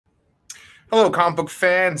Hello, comic book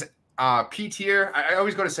fans. Pete here. I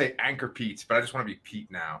always go to say Anchor Pete, but I just want to be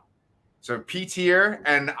Pete now. So Pete here,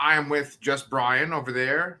 and I am with just Brian over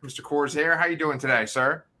there. Mr. Coors here. How you doing today,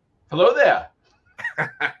 sir? Hello there.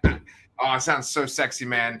 Oh, it sounds so sexy,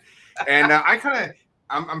 man. And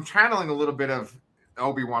I'm channeling a little bit of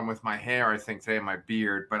Obi-Wan with my hair, I think, today, and my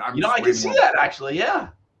beard. But I'm I can see that actually. Yeah.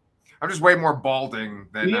 I'm just way more balding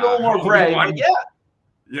than you need a little more gray. But yeah.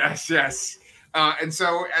 Yes. And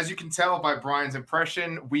so, as you can tell by Brian's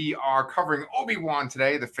impression, we are covering Obi-Wan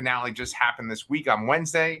today. The finale just happened this week on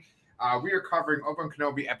Wednesday. We are covering Obi-Wan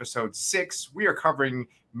Kenobi episode 6. We are covering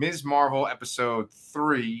Ms. Marvel episode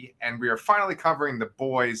 3. And we are finally covering The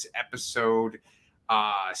Boys episode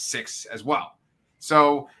 6 as well.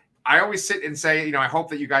 So I always sit and say, I hope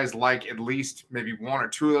that you guys like at least maybe one or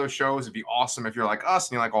two of those shows. It'd be awesome if you're like us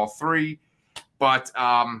and you like all three. But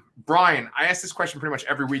Brian, I ask this question pretty much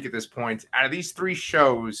every week at this point. Out of these three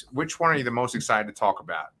shows, which one are you the most excited to talk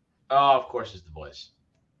about? Oh, of course, it's The Boys.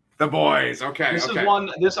 The Boys. Okay. This is one.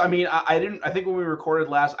 I didn't. I think when we recorded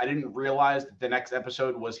last, I didn't realize that the next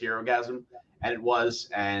episode was Herogasm, and it was.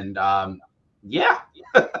 And yeah.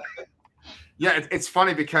 Yeah, it's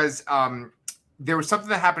funny because there was something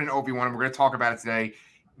that happened in Obi-Wan, and we're going to talk about it today,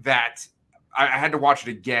 that I had to watch it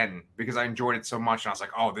again because I enjoyed it so much, and I was like,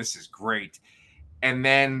 oh, this is great. And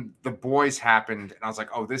then The Boys happened, and I was like,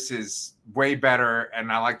 oh, this is way better,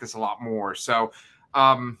 and I like this a lot more. So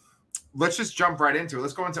let's just jump right into it.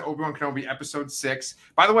 Let's go into Obi-Wan Kenobi episode 6.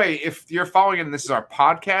 By the way, if you're following and this is our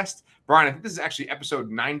podcast, Brian, I think this is actually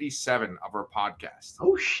episode 97 of our podcast.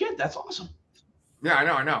 Oh, shit. That's awesome. Yeah,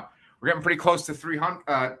 I know. We're getting pretty close to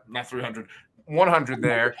 300, not 300, 100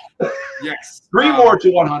 there. Yes. 3 more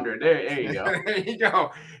to 100. There you go. There you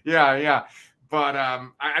go. Yeah. But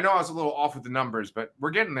I know I was a little off with the numbers, but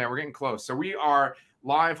we're getting there. We're getting close. So we are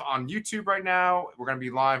live on YouTube right now. We're going to be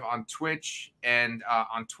live on Twitch and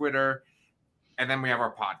on Twitter. And then we have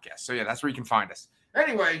our podcast. So, yeah, that's where you can find us.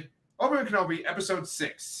 Anyway, Obi-Wan Kenobi, episode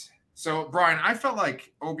 6. So, Brian, I felt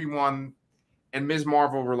like Obi-Wan and Ms.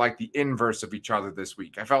 Marvel were like the inverse of each other this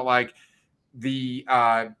week. I felt like the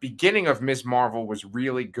beginning of Ms. Marvel was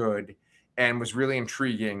really good and was really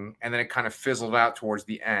intriguing, and then it kind of fizzled out towards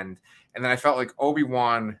the end. And then I felt like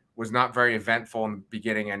Obi-Wan was not very eventful in the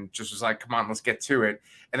beginning and just was like, come on, let's get to it.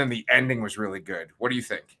 And then the ending was really good. What do you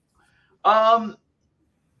think?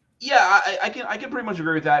 Yeah, I can pretty much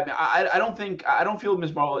agree with that. I don't feel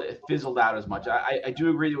Ms. Marvel fizzled out as much. I do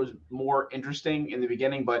agree it was more interesting in the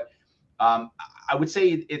beginning, but I would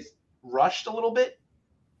say it's rushed a little bit.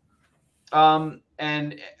 But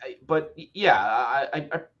yeah,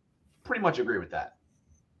 I pretty much agree with that.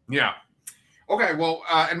 Yeah. Okay. Well,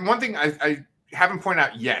 and one thing I haven't pointed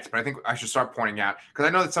out yet, but I think I should start pointing out, because I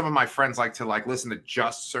know that some of my friends like to listen to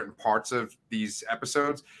just certain parts of these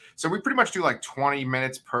episodes. So we pretty much do 20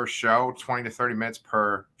 minutes per show, 20 to 30 minutes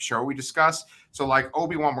per show we discuss. So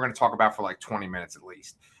Obi-Wan, we're going to talk about for 20 minutes at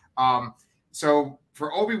least. So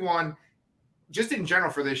for Obi-Wan, just in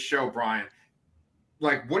general for this show, Brian,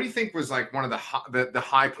 what do you think was one of the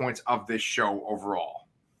high points of this show overall?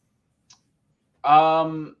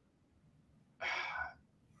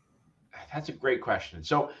 That's a great question.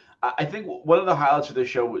 So I think one of the highlights of this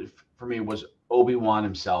show for me was Obi-Wan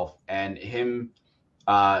himself and him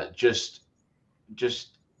just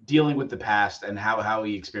dealing with the past and how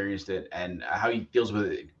he experienced it and how he deals with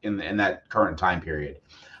it in that current time period.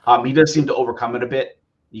 He does seem to overcome it a bit.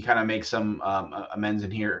 He kind of makes some amends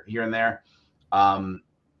in here and there. But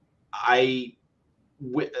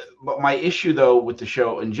my issue though with the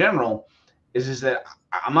show in general is that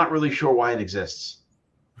I'm not really sure why it exists,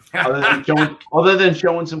 other than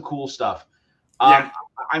showing some cool stuff. Yeah.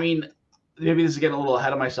 I mean, maybe this is getting a little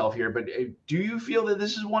ahead of myself here, but do you feel that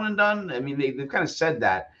this is one and done? I mean, they've kind of said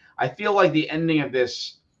that. I feel like the ending of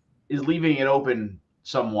this is leaving it open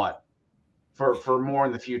somewhat for more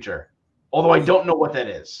in the future, although I don't know what that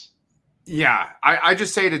is. Yeah, I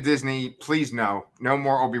just say to Disney, please no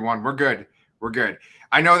more Obi-Wan. We're good.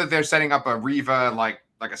 I know that they're setting up a Reva like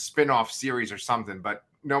a spin-off series or something, but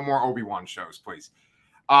no more Obi-Wan shows, please.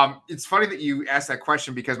 It's funny that you asked that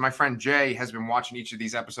question because my friend Jay has been watching each of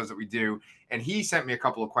these episodes that we do, and he sent me a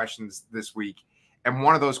couple of questions this week. And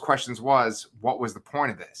one of those questions was, what was the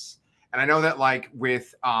point of this? And I know that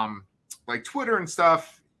with Twitter and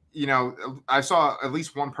stuff, I saw at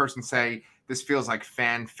least one person say this feels like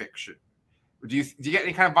fan fiction. Do you get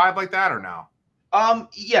any kind of vibe like that or no?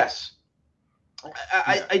 Yes.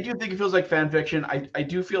 I do think it feels like fan fiction. I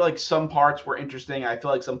do feel like some parts were interesting. I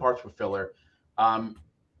feel like some parts were filler.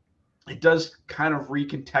 It does kind of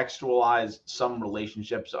recontextualize some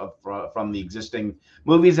relationships from the existing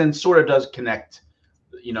movies and sort of does connect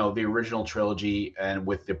you know, the original trilogy and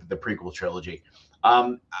with the prequel trilogy.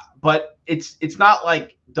 But it's not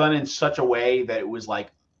like done in such a way that it was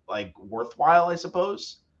like worthwhile, I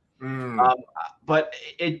suppose. Mm. But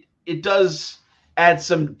it does add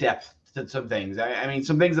some depth to some things. I mean,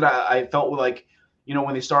 some things that I felt were like, you know,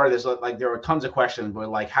 when they started this, like there were tons of questions, but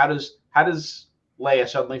like, how does Leia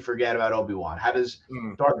suddenly forget about Obi-Wan? How does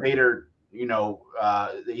Darth Vader, you know,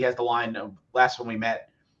 he has the line of last when we met,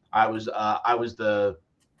 I was the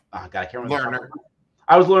oh God, I can't remember. Learner.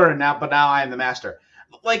 I was learning now, but now I am the master.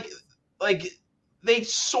 Like they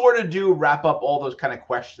sort of do wrap up all those kind of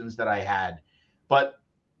questions that I had, but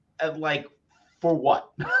like for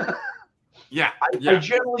what? Yeah, I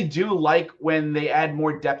generally do like when they add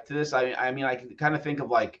more depth to this. I mean, I can kind of think of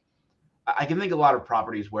like I can think of a lot of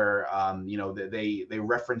properties where you know, they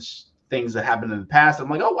reference things that happened in the past. I'm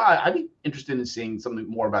like, oh wow, I'd be interested in seeing something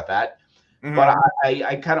more about that. But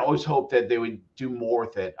I kind of always hope that they would do more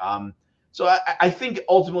with it. So I think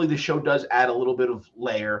ultimately the show does add a little bit of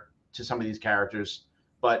layer to some of these characters,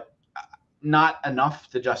 but not enough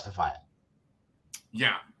to justify it.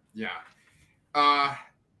 Yeah.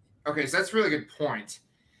 Okay, so that's a really good point.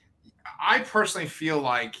 I personally feel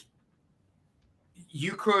like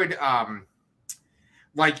you could go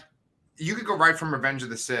right from Revenge of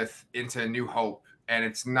the Sith into New Hope, and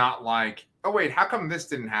it's not like, oh wait, how come this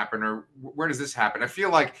didn't happen, or where does this happen? I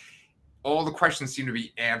feel like all the questions seem to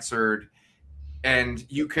be answered, and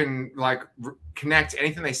you can like connect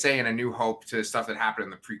anything they say in A New Hope to stuff that happened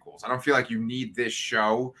in the prequels. I don't feel like you need this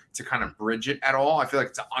show to kind of bridge it at all. I feel like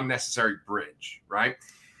it's an unnecessary bridge, right?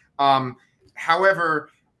 However,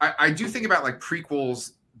 I do think about like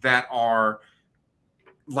prequels that are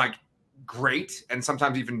like great and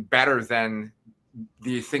sometimes even better than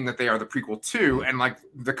the thing that they are the prequel to. And like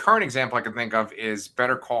the current example I can think of is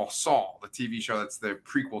Better Call Saul, the TV show that's the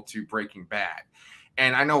prequel to Breaking Bad.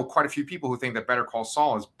 And I know quite a few people who think that Better Call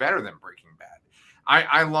Saul is better than Breaking Bad.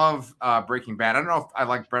 I love Breaking Bad. I don't know if I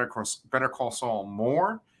like Better Call Saul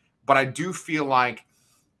more, but I do feel like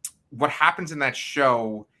what happens in that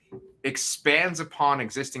show expands upon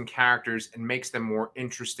existing characters and makes them more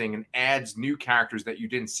interesting and adds new characters that you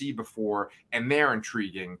didn't see before, and they're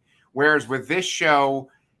intriguing. Whereas with this show,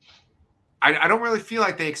 I don't really feel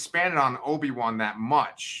like they expanded on Obi-Wan that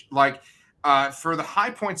much. Like for the high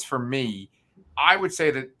points for me, I would say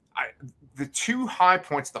that the two high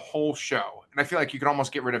points of the whole show, and I feel like you could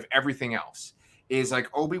almost get rid of everything else, is like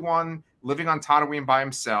Obi-Wan living on Tatooine by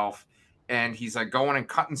himself, and he's like going and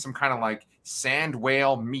cutting some kind of like sand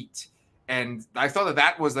whale meat. And I thought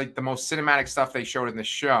that was like the most cinematic stuff they showed in the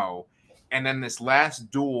show. And then this last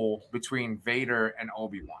duel between Vader and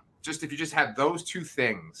Obi-Wan. Just if you just had those two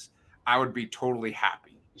things, I would be totally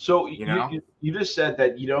happy. So you just said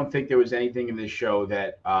that you don't think there was anything in this show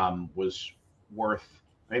that was worth.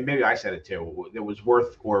 I mean, maybe I said it too. That was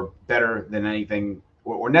worth or better than anything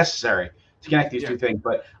or necessary to connect these two things.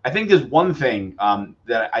 But I think there's one thing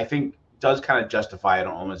that I think does kind of justify it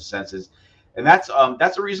on almost senses, and that's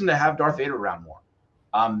a reason to have Darth Vader around more.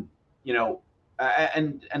 You know,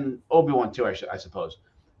 and Obi-Wan too, I suppose.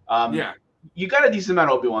 You got a decent amount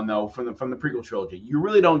of Obi-Wan though from the prequel trilogy. You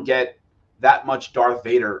really don't get that much Darth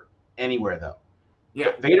Vader anywhere though.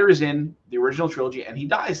 Yeah, Vader is in the original trilogy and he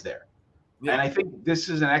dies there. Yeah. And I think this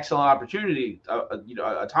is an excellent opportunity,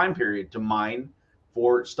 a time period to mine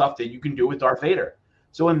for stuff that you can do with Darth Vader.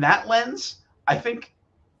 So in that lens, I think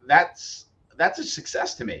that's a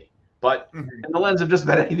success to me. But in the lens of just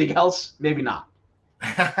about anything else, maybe not.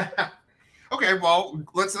 Okay, well,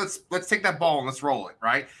 let's take that ball and let's roll it,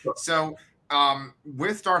 right? Sure. So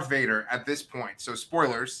with Darth Vader at this point, so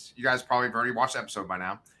spoilers, you guys probably have already watched the episode by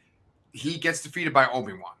now. He gets defeated by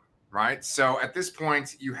Obi-Wan, right? So at this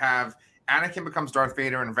point, you have Anakin becomes Darth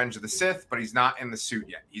Vader in Revenge of the Sith, but he's not in the suit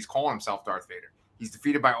yet. He's calling himself Darth Vader. He's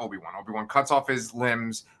defeated by Obi-Wan. Obi-Wan cuts off his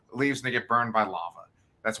limbs, leaves, and they get burned by lava.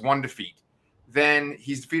 That's one defeat. Then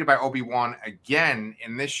he's defeated by Obi-Wan again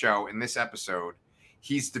in this show, in this episode.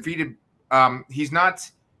 He's defeated. He's not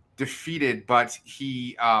defeated, but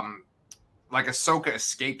he, like Ahsoka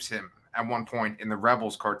escapes him at one point in the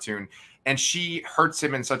Rebels cartoon, and she hurts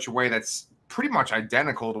him in such a way that's pretty much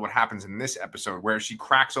identical to what happens in this episode, where she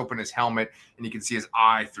cracks open his helmet and you can see his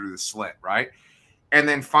eye through the slit, right? And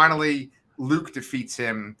then finally, Luke defeats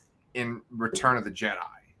him in Return of the Jedi.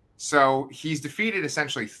 So he's defeated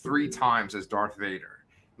essentially 3 times as Darth Vader.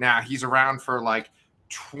 Now, he's around for like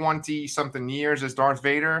 20-something years as Darth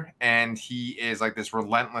Vader, and he is like this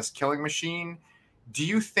relentless killing machine. Do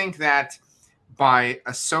you think that by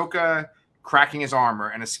Ahsoka cracking his armor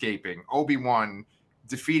and escaping, Obi-Wan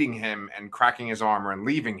defeating him and cracking his armor and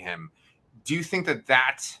leaving him, do you think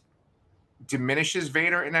that diminishes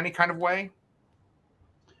Vader in any kind of way?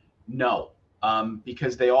 No,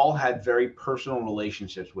 because they all had very personal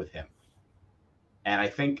relationships with him. And I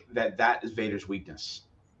think that is Vader's weakness.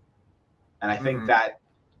 And I think that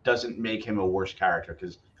doesn't make him a worse character,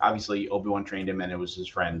 because obviously Obi-Wan trained him and it was his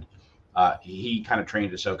friend. He kind of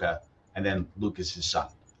trained Ahsoka, and then Luke is his son.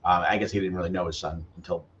 I guess he didn't really know his son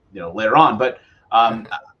until later on. But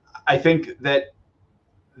I think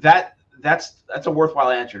that's a worthwhile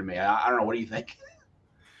answer to me. I don't know. What do you think?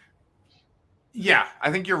 Yeah,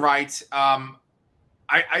 I think you're right.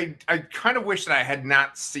 I kind of wish that I had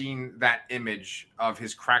not seen that image of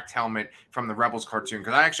his cracked helmet from the Rebels cartoon,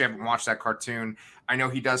 because I actually haven't watched that cartoon. I know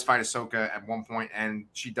he does fight Ahsoka at one point, and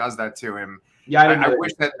she does that to him. Yeah, I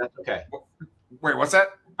wish that. That's okay. Wait, what's that?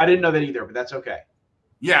 I didn't know that either, but that's okay.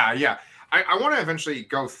 Yeah, yeah. I want to eventually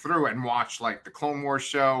go through and watch like the Clone Wars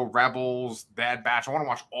show, Rebels, Bad Batch. I want to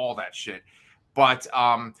watch all that shit. But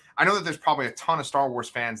I know that there's probably a ton of Star Wars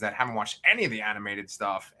fans that haven't watched any of the animated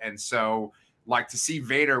stuff, and so like to see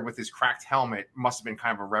Vader with his cracked helmet must have been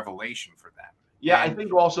kind of a revelation for them. Yeah, I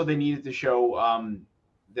think also they needed to show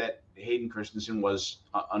that Hayden Christensen was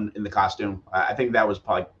in the costume. I think that was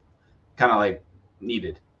probably kind of like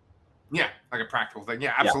needed. Yeah, like a practical thing.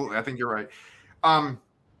 Yeah, absolutely. Yeah. I think you're right.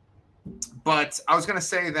 But I was going to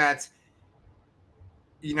say that,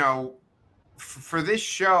 for this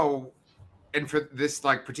show and for this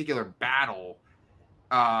like particular battle,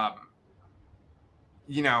 what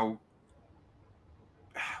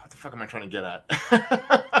the fuck am I trying to get at?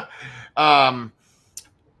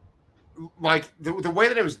 Like the way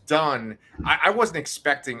that it was done, I wasn't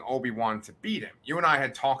expecting Obi-Wan to beat him. You and I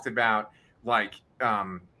had talked about like,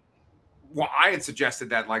 I had suggested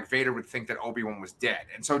that like Vader would think that Obi-Wan was dead.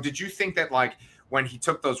 And so did you think that like when he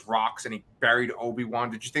took those rocks and he buried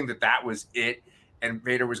Obi-Wan, did you think that that was it and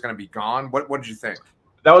Vader was going to be gone? What did you think?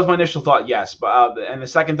 That was my initial thought, yes. But and the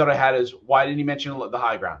second thought I had is, why didn't he mention the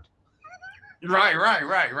high ground? Right.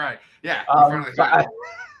 Yeah. I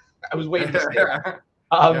was waiting to say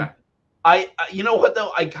that. You know what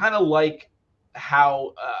though? I kind of like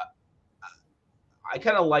how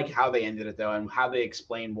they ended it though, and how they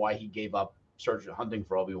explained why he gave up hunting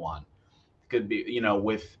for Obi-Wan. Could be,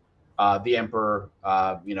 with the Emperor,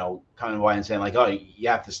 coming by and saying like, "Oh, you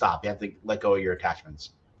have to stop. You have to let go of your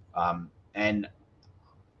attachments." And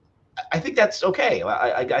I think that's okay.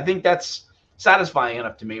 I think that's satisfying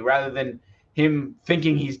enough to me, rather than him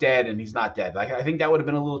thinking he's dead and he's not dead. Like, I think that would have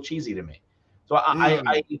been a little cheesy to me. So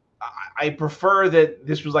I prefer that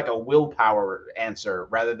this was like a willpower answer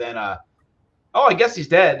rather than a, oh, I guess he's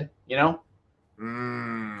dead,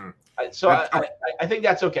 So I think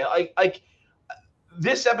that's okay. Like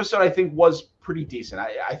this episode, I think was pretty decent.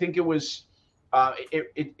 I think it was,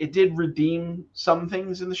 it did redeem some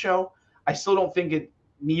things in the show. I still don't think it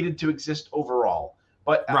needed to exist overall,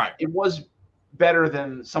 but it was better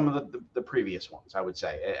than some of the previous ones, I would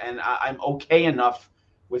say. And I'm okay enough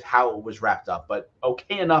with how it was wrapped up, but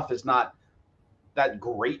okay enough is not that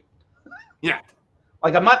great. Yeah.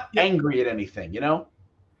 Like, I'm not angry at anything,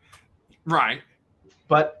 Right.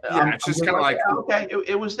 But it's just kind of like, okay,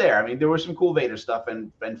 it was there. I mean, there was some cool Vader stuff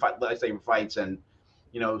and fights and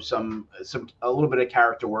some a little bit of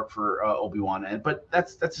character work for Obi-Wan, but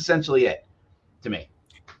that's essentially it to me.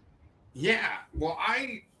 Yeah. Well,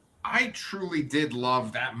 I truly did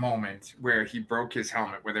love that moment where he broke his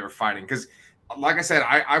helmet where they were fighting, because like I said,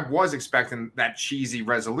 I was expecting that cheesy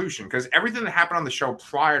resolution, because everything that happened on the show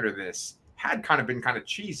prior to this had been kind of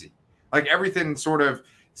cheesy. Like, everything sort of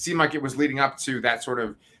seemed like it was leading up to that sort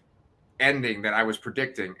of ending that I was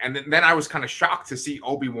predicting. And then I was kind of shocked to see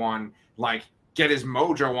Obi-Wan like get his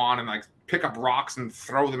mojo on and like pick up rocks and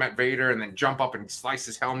throw them at Vader and then jump up and slice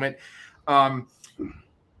his helmet. The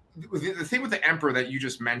thing with the Emperor that you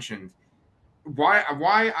just mentioned, why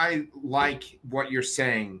I like what you're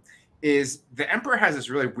saying is the Emperor has this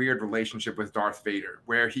really weird relationship with Darth Vader,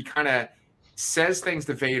 where he kind of says things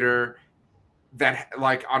to Vader that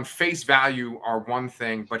like on face value are one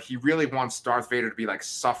thing, but he really wants Darth Vader to be like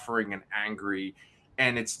suffering and angry.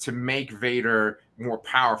 And it's to make Vader more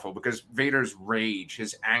powerful, because Vader's rage,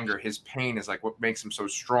 his anger, his pain is like what makes him so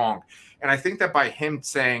strong. And I think that by him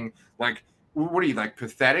saying like, what are you, like,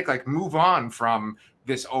 pathetic? Like, move on from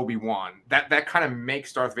this Obi-Wan. That kind of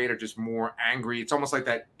makes Darth Vader just more angry. It's almost like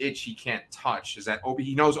that itch he can't touch, is that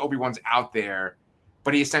he knows Obi-Wan's out there,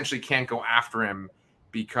 but he essentially can't go after him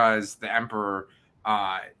because the Emperor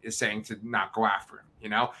is saying to not go after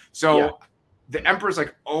him, So the Emperor's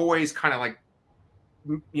like always kind of like,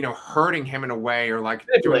 hurting him in a way, or like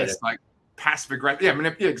doing this like passive aggressive.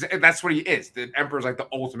 Yeah, that's what he is. The Emperor's like the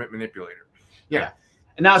ultimate manipulator. Yeah.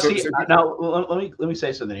 And now, So, see, so now let me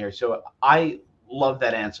say something here. So I love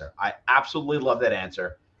that answer. I absolutely love that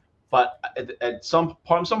answer. But at some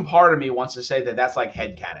part of me wants to say that that's like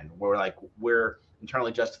headcanon, where like we're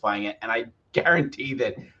internally justifying it, and I guarantee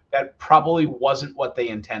that that probably wasn't what they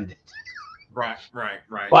intended. right.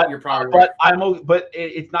 But You're probably right.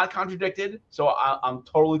 It's not contradicted, so I'm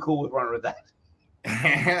totally cool with running with that.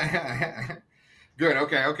 Good.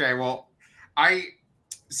 Okay. Well, I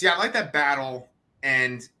like that battle,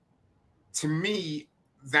 and to me,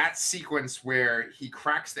 that sequence where he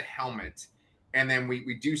cracks the helmet, and then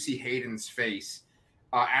we do see Hayden's face,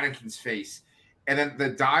 Anakin's face, and then the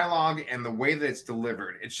dialogue and the way that it's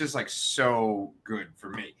delivered, it's just like so good for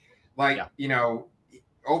me. Like, you know,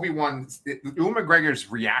 Obi-Wan, Ewan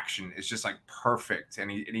McGregor's reaction is just like perfect,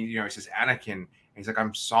 and he you know, he says Anakin, and he's like,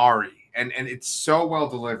 I'm sorry, and it's so well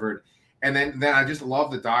delivered. And then I just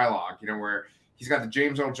love the dialogue, you know, where he's got the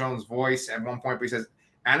James Earl Jones voice at one point, but he says,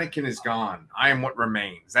 Anakin is gone. I am what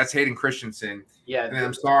remains. That's Hayden Christensen. Yeah. And then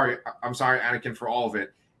I'm sorry, Anakin, for all of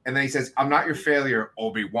it. And then he says, I'm not your failure,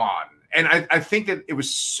 Obi-Wan. And I think that it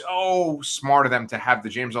was so smart of them to have the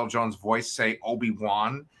James Earl Jones voice say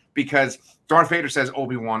Obi-Wan, because Darth Vader says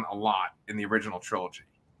Obi-Wan a lot in the original trilogy.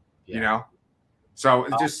 Yeah. You know? So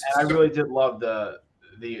it's just and I really did love the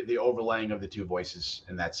overlaying of the two voices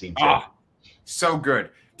in that scene too. So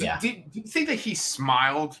good. Do you think that he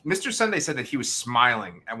smiled? Mr. Sunday said that he was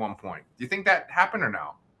smiling at one point. Do you think that happened or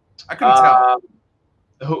no? I couldn't tell.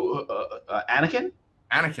 Who? Anakin?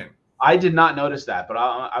 Anakin. I did not notice that, but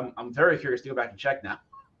I'm very curious to go back and check now.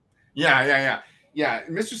 Yeah.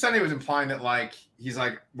 Mr. Sunday was implying that, like, he's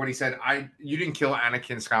like, when he said, you didn't kill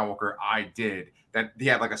Anakin Skywalker, I did, that he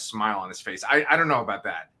had like a smile on his face. I don't know about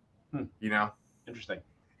that. You know? Interesting.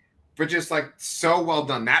 But just like so well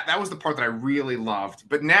done. That was the part that I really loved.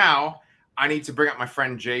 But now I need to bring up my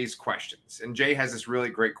friend Jay's questions. And Jay has this really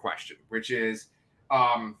great question, which is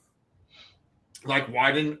like,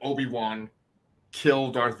 why didn't Obi-Wan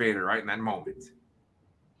kill Darth Vader right in that moment?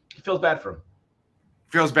 He feels bad for him.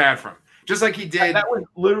 Feels bad for him. Just like he did. That was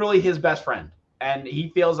literally his best friend. And he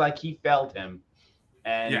feels like he failed him.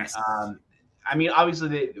 And yes. I mean,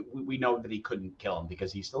 obviously we know that he couldn't kill him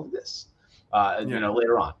because he still exists. You know,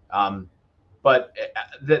 later on. But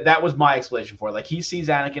that was my explanation for it. Like, he sees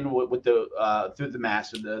Anakin with the through the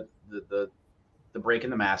mask, the break in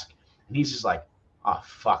the mask, and he's just like, "Oh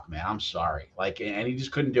fuck, man, I'm sorry." Like, and he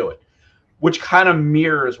just couldn't do it, which kind of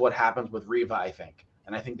mirrors what happens with Reva, I think,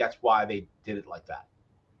 and I think that's why they did it like that.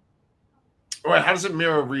 Wait, how does it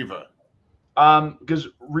mirror Reva? Because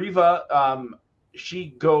Reva,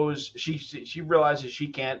 she realizes she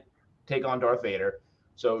can't take on Darth Vader.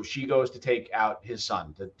 So she goes to take out his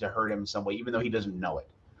son, to hurt him in some way, even though he doesn't know it.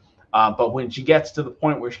 But when she gets to the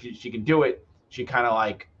point where she can do it, she kind of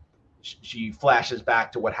like, she flashes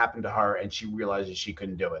back to what happened to her, and she realizes she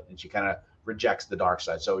couldn't do it, and she kind of rejects the dark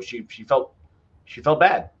side. So she felt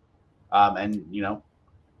bad, and you know,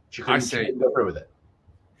 she couldn't go through with it.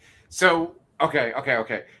 So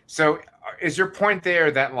okay. So is your point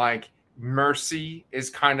there that, like, mercy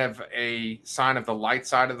is kind of a sign of the light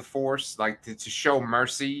side of the Force, like to show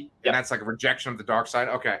mercy, and that's like a rejection of the dark side?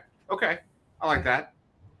 Okay, I like that.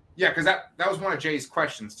 Yeah, because that was one of Jay's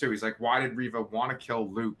questions too. He's like, why did Reva want to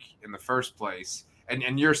kill Luke in the first place?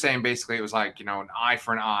 And you're saying basically it was like, you know, an eye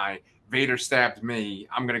for an eye. Vader stabbed me,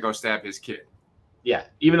 I'm gonna go stab his kid. Yeah,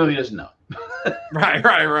 even though he doesn't know. Right.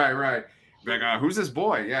 Like, who's this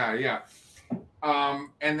boy? Yeah.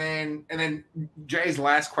 And then Jay's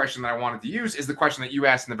last question that I wanted to use is the question that you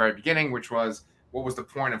asked in the very beginning, which was, what was the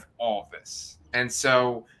point of all of this? And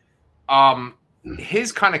so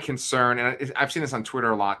his kind of concern, and I've seen this on Twitter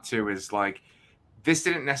a lot too, is like, this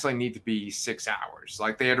didn't necessarily need to be 6 hours.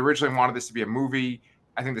 Like, they had originally wanted this to be a movie.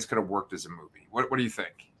 I think this could have worked as a movie. What do you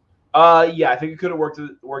think? Yeah, I think it could have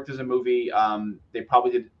worked as a movie. They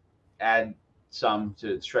probably did add some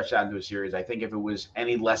to stretch out into a series. I think if it was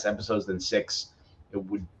any less episodes than 6, it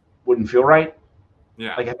wouldn't feel right.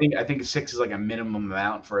 Yeah. Like, I think 6 is like a minimum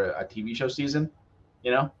amount for a TV show season,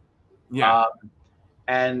 you know? Yeah.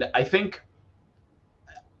 And I think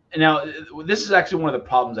now this is actually one of the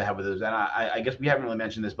problems I have with this, and I guess we haven't really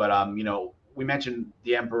mentioned this, but you know, we mentioned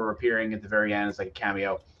the Emperor appearing at the very end as like a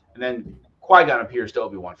cameo, and then Qui-Gon appears to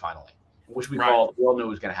Obi-Wan finally, which we all knew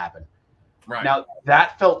was going to happen. Right. Now,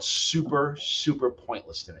 that felt super, super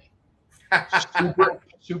pointless to me.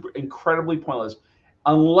 super incredibly pointless,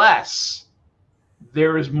 unless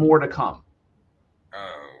there is more to come.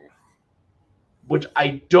 Oh. Which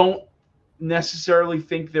I don't necessarily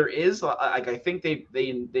think there is. Like, I think they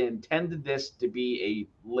intended this to be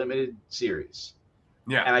a limited series.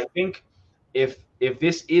 Yeah. And I think if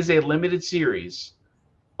this is a limited series,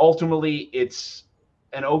 ultimately it's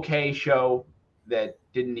an okay show that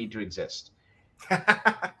didn't need to exist.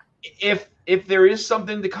 If there is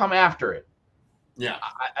something to come after it, yeah,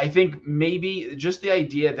 I think maybe just the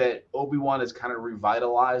idea that Obi-Wan is kind of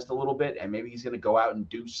revitalized a little bit, and maybe he's going to go out and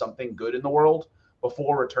do something good in the world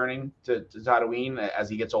before returning to Tatooine as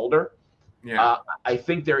he gets older. yeah. I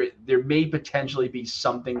think there may potentially be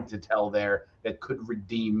something to tell there that could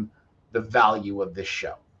redeem the value of this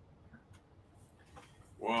show.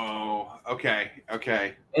 Whoa. Okay.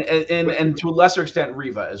 Okay. And to a lesser extent,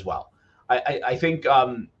 Reva as well. I think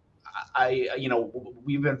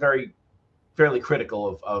we've been fairly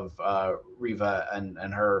critical of Reva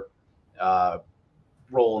and her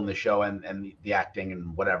role in the show and the acting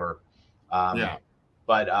and whatever. Yeah.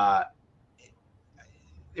 But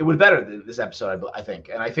it was better this episode, I think.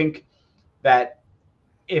 And I think that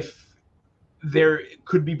if there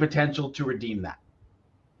could be potential to redeem that.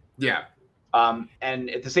 Yeah. And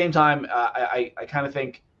at the same time, I kind of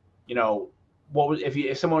think, what was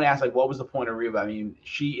if someone asked like what was the point of Reva? I mean,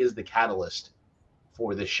 she is the catalyst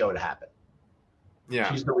for this show to happen. Yeah.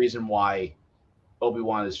 She's the reason why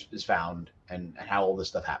Obi-Wan is found and how all this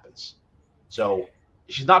stuff happens. So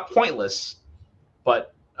she's not pointless,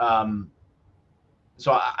 but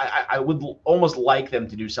so I would almost like them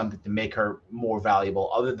to do something to make her more valuable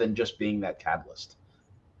other than just being that catalyst.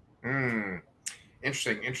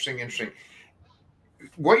 Interesting.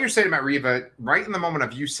 What you're saying about Reva, right in the moment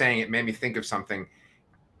of you saying it, made me think of something.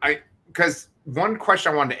 Because one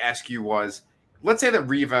question I wanted to ask you was, let's say that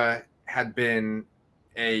Reva had been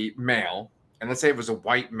a male, and let's say it was a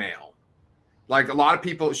white male. Like a lot of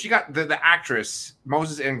people, she got the actress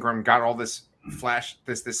Moses Ingram got all this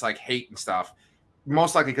this like hate and stuff.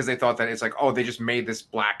 Most likely because they thought that it's like, oh, they just made this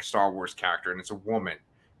black Star Wars character and it's a woman,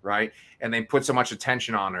 right? And they put so much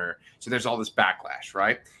attention on her, so there's all this backlash,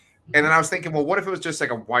 right? And then I was thinking, well, what if it was just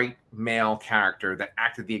like a white male character that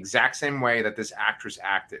acted the exact same way that this actress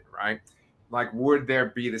acted, right? Like, would there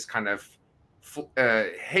be this kind of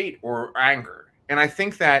hate or anger? And I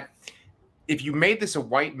think that if you made this a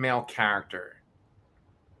white male character,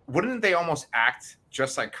 wouldn't they almost act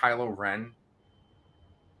just like Kylo Ren?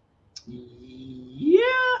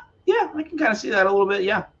 Yeah, I can kind of see that a little bit.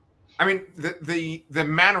 Yeah. I mean, the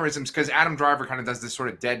mannerisms, because Adam Driver kind of does this sort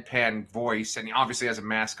of deadpan voice, and he obviously has a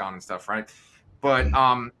mask on and stuff, right? But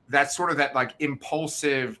that's sort of that like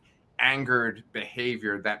impulsive, angered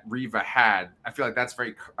behavior that Reva had. I feel like that's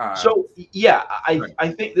very. So yeah,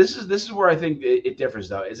 I think this is where I think it differs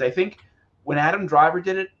though. Is I think when Adam Driver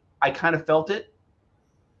did it, I kind of felt it,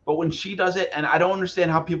 but when she does it, and I don't understand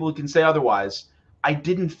how people can say otherwise, I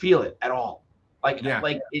didn't feel it at all. Like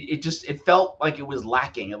it felt like it was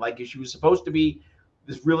lacking, and like she was supposed to be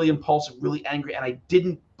this really impulsive, really angry, and I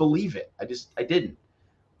didn't believe it. I didn't.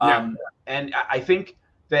 Yeah. And I think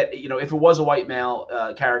that if it was a white male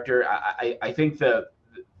character, I think the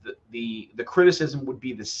criticism would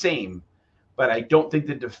be the same, but I don't think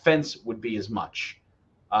the defense would be as much.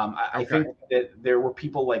 I think that there were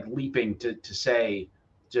people like leaping to say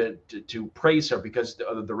to praise her because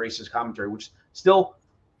of the racist commentary, which is still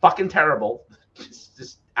fucking terrible. It's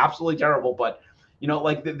just absolutely terrible. But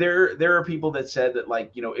like there are people that said that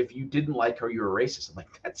like if you didn't like her, you're a racist. I'm like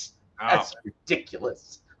that's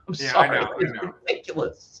ridiculous. I'm sorry, I know. It's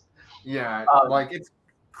ridiculous. Yeah, like it's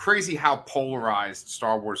crazy how polarized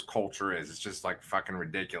Star Wars culture is. It's just like fucking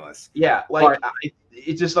ridiculous. Yeah, like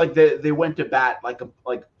it's just like they went to bat like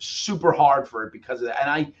super hard for it because of that,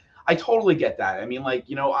 and I totally get that. I mean, like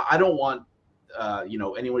I don't want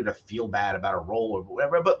anyone to feel bad about a role or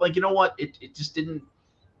whatever, but like what, it just didn't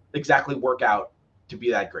exactly work out to be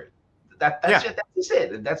that great. That's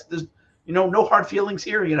it. That's no hard feelings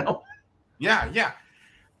here. Yeah,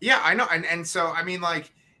 I know, and so I mean,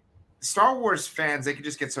 like Star Wars fans, they could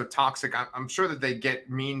just get so toxic. I'm sure that they get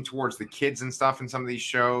mean towards the kids and stuff in some of these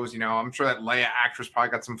shows. I'm sure that Leia actress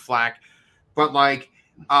probably got some flack, but like,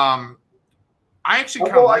 I actually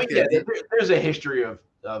kind of like it. There's a history of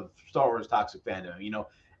Star Wars toxic fandom.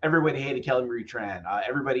 Everybody hated Kelly Marie Tran.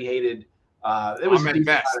 Everybody hated. It was Ahmed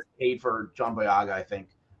Best. Hate for John Boyega, I think.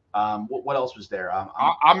 What else was there?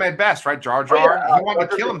 Ahmed Best, right? Jar Jar. He wanted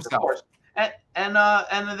to kill himself. And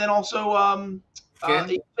then also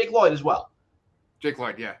Jake Lloyd as well. Jake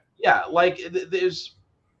Lloyd, yeah. Yeah, like there's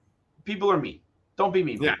people are mean. Don't be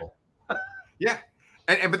mean, people. Yeah.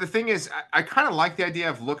 But the thing is, I kind of like the idea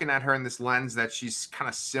of looking at her in this lens that she's kind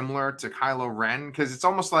of similar to Kylo Ren, because it's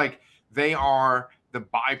almost like they are the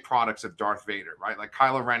byproducts of Darth Vader, right? Like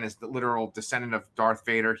Kylo Ren is the literal descendant of Darth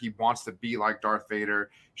Vader. He wants to be like Darth Vader.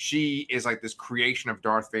 She is like this creation of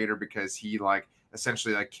Darth Vader because he like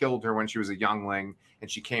essentially like killed her when she was a youngling,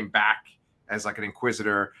 and she came back as like an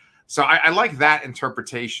inquisitor. So I like that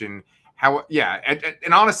interpretation. How, yeah,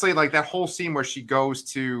 and honestly, like that whole scene where she goes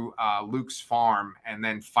to Luke's farm and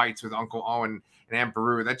then fights with Uncle Owen and Aunt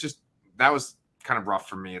Beru, that was kind of rough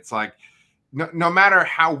for me. It's like no matter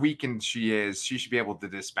how weakened she is, she should be able to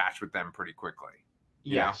dispatch with them pretty quickly.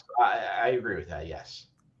 Yes, I agree with that. Yes,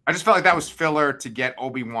 I just felt like that was filler to get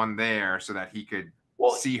Obi-Wan there so that he could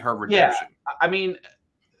see her redemption. Yeah, I mean,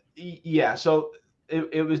 yeah. So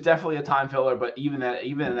it was definitely a time filler, but even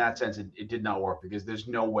in that sense, it did not work because there's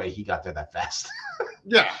no way he got there that fast.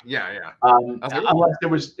 Yeah. Unless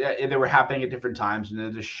they were happening at different times and they're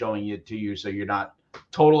just showing it to you, so you're not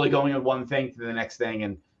totally going with one thing to the next thing,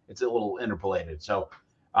 and it's a little interpolated. So,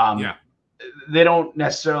 they don't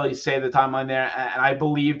necessarily say the timeline there, and I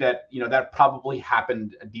believe that that probably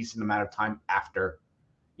happened a decent amount of time after.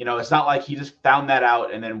 It's not like he just found that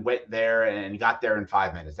out and then went there and got there in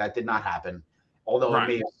 5 minutes. That did not happen, although it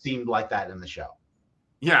may have seemed like that in the show.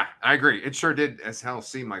 Yeah, I agree. It sure did as hell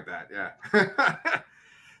seem like that. Yeah.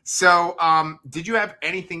 So, did you have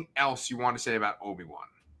anything else you want to say about Obi-Wan?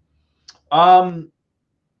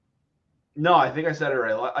 No, I think I said it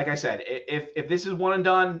right. Like I said, if this is one and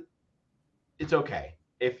done, it's okay.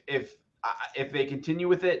 If they continue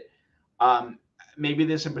with it, maybe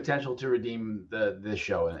there's some potential to redeem this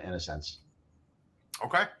show in a sense.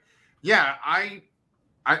 Okay. Yeah, I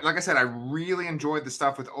like I said, I really enjoyed the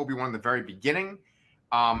stuff with Obi-Wan in the very beginning.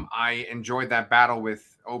 I enjoyed that battle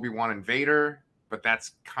with Obi-Wan and Vader, but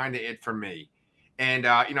that's kind of it for me. And,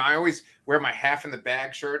 I always wear my half in the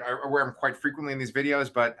bag shirt. I wear them quite frequently in these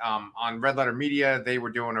videos, but on Red Letter Media, they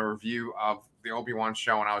were doing a review of the Obi-Wan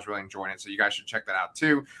show, and I was really enjoying it. So you guys should check that out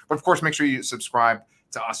too. But of course, make sure you subscribe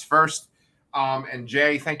to us first. And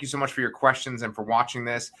Jay, thank you so much for your questions and for watching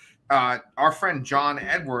this. Our friend John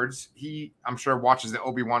Edwards, I'm sure watches the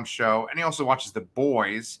Obi-Wan show, and he also watches The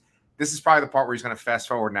Boys. This is probably the part where he's going to fast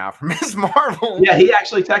forward now for Ms. Marvel. Yeah, he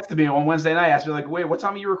actually texted me on Wednesday night, asked me like, "Wait, what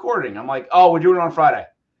time are you recording?" I'm like, "Oh, we're doing it on Friday."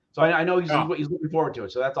 So I know he's looking forward to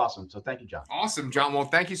it. So that's awesome. So thank you, John. Awesome, John. Well,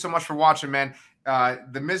 thank you so much for watching, man.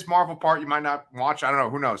 The Ms. Marvel part you might not watch. I don't know.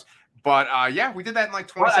 Who knows? But yeah, we did that in like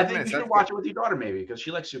 27 minutes. I think you should watch it with your daughter maybe because she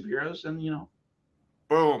likes superheroes and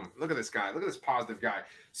Boom. Look at this guy. Look at this positive guy.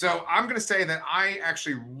 So I'm going to say that I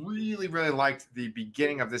actually really, really liked the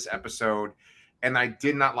beginning of this episode, and I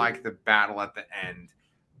did not like the battle at the end.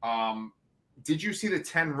 Did you see the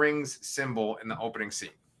 10 rings symbol in the opening scene?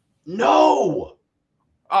 No.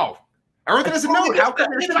 Oh, everything is a note. How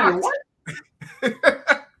come you're shocked? What?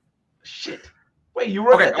 Shit. Wait, you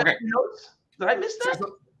wrote that in notes? Did I miss that?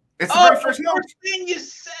 It's the very first note. Thing you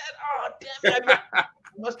said. Oh, damn it. I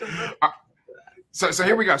must have read it. So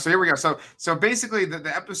here we go. So basically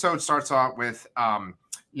the episode starts off with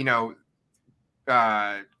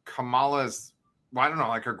Kamala's, well, I don't know,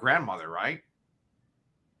 like her grandmother, right?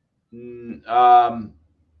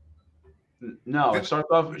 No, it starts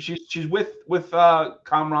off she's with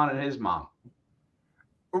Kamran and his mom.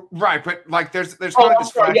 Right, but like there's kind of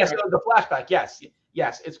this flashback. Yes, the flashback.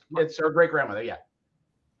 Yes, it's her great grandmother. Yeah.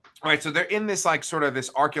 All right, so they're in this like sort of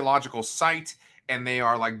this archaeological site, and they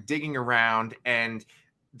are like digging around, and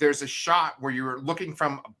there's a shot where you're looking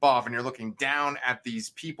from above and you're looking down at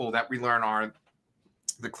these people that we learn are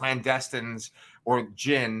the clandestines or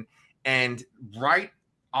Jinn, and right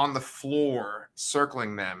on the floor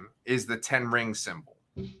circling them is the 10 ring symbol.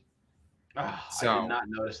 I did not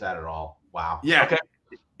notice that at all. Wow. Yeah. Okay.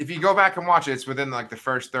 If you go back and watch it, it's within like the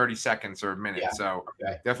first 30 seconds or a minute. Yeah. So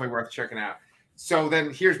definitely worth checking out. So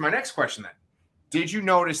then here's my next question then. Did you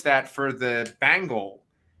notice that for the bangle,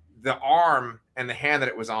 the arm and the hand that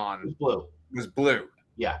it was on was blue?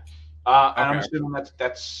 Yeah. And I'm assuming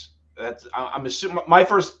that's I'm assuming my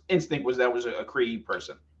first instinct was that was a Kree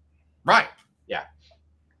person. Right. Yeah.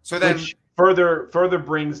 So then which further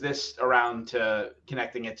brings this around to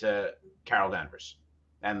connecting it to Carol Danvers.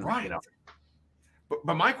 And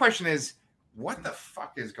But my question is, what the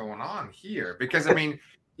fuck is going on here? Because I mean,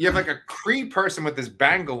 you have like a Kree person with this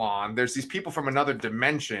bangle on. There's these people from another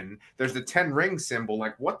dimension. There's the 10 ring symbol.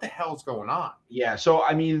 Like, what the hell's going on? Yeah. So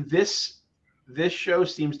I mean, this show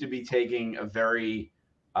seems to be taking a very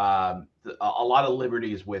a lot of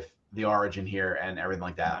liberties with the origin here and everything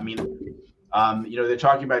like that. I mean, they're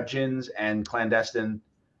talking about Jinns and clandestine,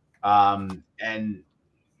 and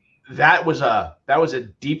that was a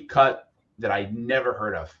deep cut that I never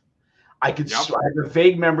heard of. I have a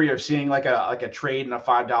vague memory of seeing like a trade in a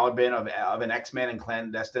 $5 bin of an X-Men and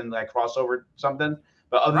clandestine like crossover something.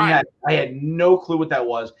 But other than that, I had no clue what that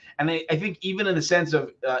was. And I think even in the sense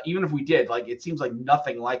of even if we did, like it seems like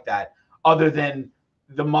nothing like that other than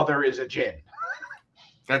the mother is a Jinn.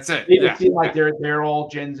 That's it. It seemed like they're all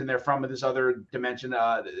jinns and they're from this other dimension.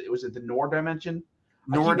 Was it the Nor dimension?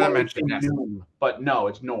 Nor dimension, yes. Noom, but no,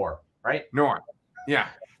 it's Nor, right? Nor. Yeah.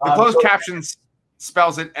 The closed captions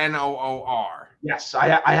spells it Noor. Yes,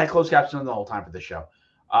 I had closed captions the whole time for this show.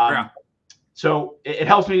 So it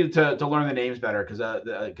helps me to learn the names better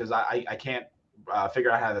because I can't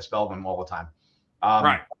figure out how to spell them all the time.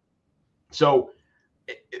 Right. So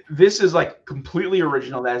this is like completely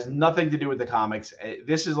original. That has nothing to do with the comics.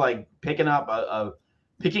 This is like picking up a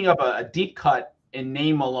deep cut in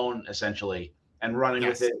name alone, essentially, and running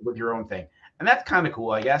with it with your own thing. And that's kind of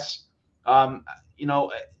cool, I guess.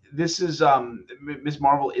 This is Ms.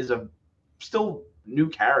 Marvel is a still new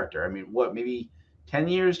character. I mean, what, maybe 10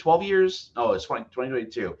 years, 12 years? No, it's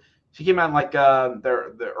 2022. She came out in like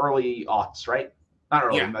the early aughts, right? Not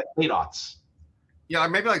early, like late aughts. Yeah,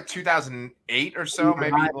 like maybe like 2008 or so,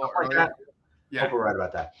 maybe a little earlier. Yeah, hope we're right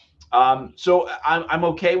about that. So I'm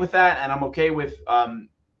okay with that, and I'm okay with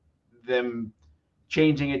them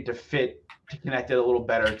changing it to connect it a little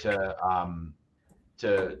better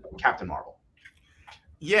to Captain Marvel.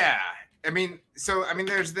 Yeah,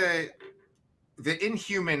 there's the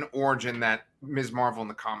Inhuman origin that Ms. Marvel in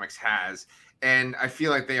the comics has, and I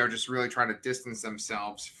feel like they are just really trying to distance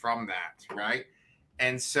themselves from that, right?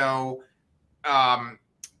 And so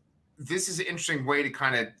this is an interesting way to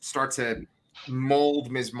kind of start to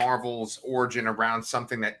mold Ms. Marvel's origin around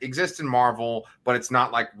something that exists in Marvel, but it's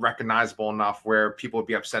not like recognizable enough where people would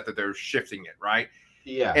be upset that they're shifting it, right?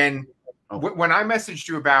 Yeah. And when I messaged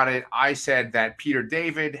you about it, I said that Peter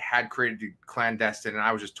David had created Clandestine, and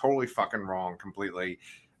I was just totally fucking wrong completely.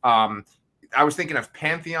 I was thinking of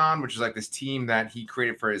Pantheon, which is like this team that he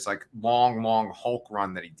created for his like long Hulk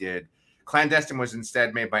run that he did. Clandestine was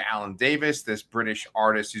instead made by Alan Davis, this British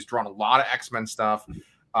artist who's drawn a lot of X-Men stuff.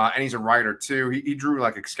 And he's a writer too. He drew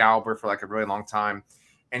like Excalibur for like a really long time.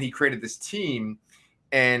 And he created this team.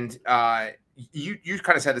 And you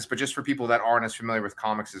kind of said this, but just for people that aren't as familiar with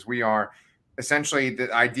comics as we are, essentially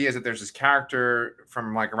the idea is that there's this character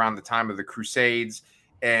from like around the time of the Crusades,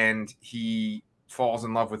 and he falls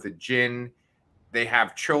in love with a djinn. They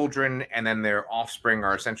have children, and then their offspring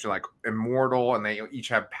are essentially like immortal, and they each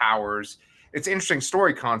have powers. It's an interesting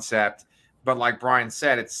story concept, but like Brian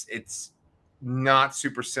said, it's not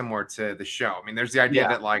super similar to the show. I mean, there's the idea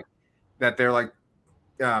that they're like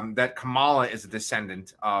that Kamala is a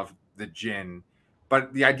descendant of the djinn,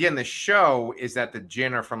 but the idea in the show is that the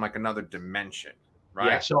djinn are from like another dimension, right?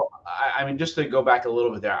 Yeah. So I mean, just to go back a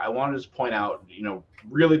little bit there, I wanted to just point out,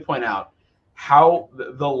 really point out how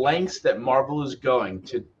the lengths that Marvel is going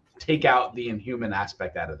to take out the Inhuman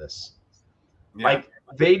aspect out of this. Yeah. Like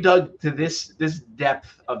they dug to this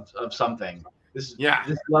depth of something, this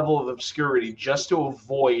level of obscurity just to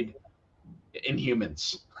avoid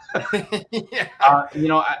Inhumans.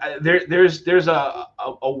 There's a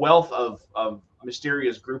wealth of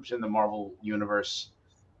mysterious groups in the Marvel universe,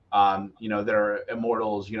 that are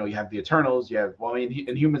immortals. You have the Eternals.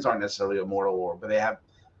 Inhumans aren't necessarily immortal, but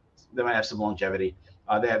they might have some longevity.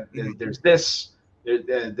 There's the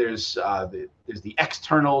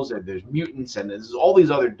Externals, and there's mutants, and there's all these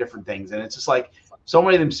other different things, and it's just like so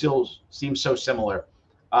many of them still seem so similar.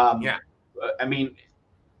 I mean,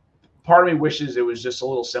 part of me wishes it was just a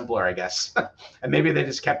little simpler, I guess, and maybe they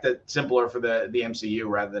just kept it simpler for the MCU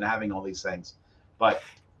rather than having all these things. But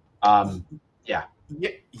Yeah.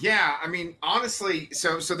 I mean, honestly,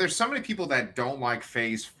 so there's so many people that don't like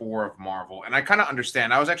Phase 4 of Marvel, and I kind of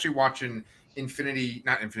understand. I was actually watching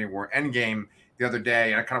Endgame the other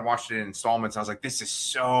day, and I kind of watched it in installments. I was like, this is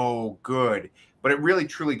so good, but it really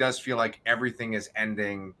truly does feel like everything is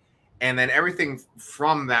ending, and then everything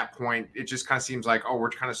from that point, it just kind of seems like, oh, we're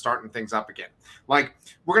kind of starting things up again. Like,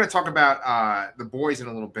 we're going to talk about The Boys in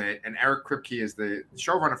a little bit, and Eric Kripke is the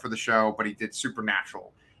showrunner for the show, but he did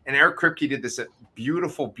Supernatural. And Eric Kripke did this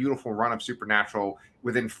beautiful, beautiful run of Supernatural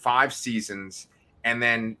within 5 seasons. And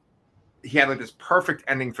then he had like this perfect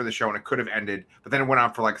ending for the show, and it could have ended, but then it went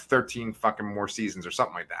on for like 13 fucking more seasons or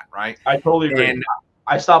something like that, right? I totally agree. And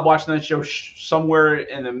I stopped watching that show somewhere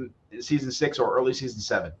in the season 6 or early season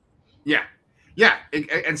 7. Yeah.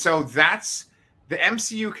 And so that's the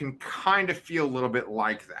MCU can kind of feel a little bit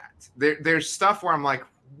like that. There's stuff where I'm like,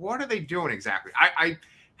 what are they doing exactly? I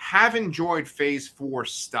have enjoyed Phase 4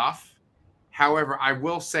 stuff. However, I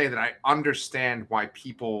will say that I understand why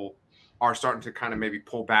people are starting to kind of maybe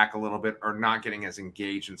pull back a little bit or not getting as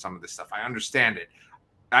engaged in some of this stuff. I understand it.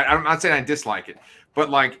 I'm not saying I dislike it, but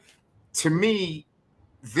like, to me,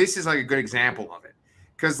 this is like a good example of it.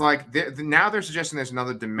 Because like now they're suggesting there's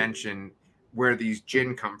another dimension where these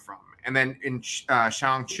djinn come from. And then in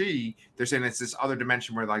Shang-Chi, they're saying it's this other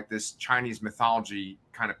dimension where like this Chinese mythology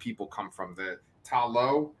kind of people come from, the Ta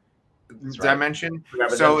Lo dimension.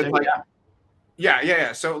 So it's like,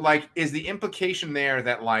 yeah. So like, is the implication there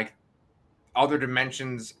that like other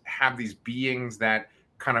dimensions have these beings that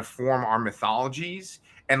kind of form our mythologies?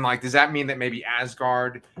 And like, does that mean that maybe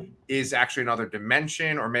Asgard is actually another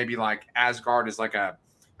dimension, or maybe like Asgard is like a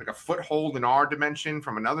foothold in our dimension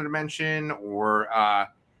from another dimension? Or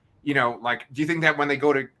you know, like, do you think that when they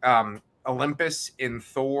go to Olympus in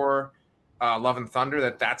Thor Love and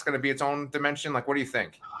Thunder, that's going to be its own dimension? Like, what do you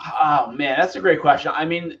think? Oh man, that's a great question. I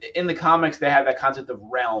mean, in the comics they have that concept of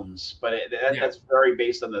realms, but that's very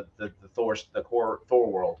based on the core Thor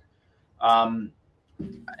world. And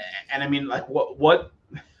I mean, like,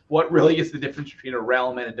 what really is the difference between a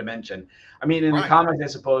realm and a dimension? I mean, in the comics, I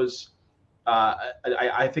suppose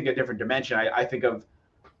I think a different dimension. I think of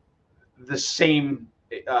the same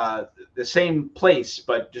place,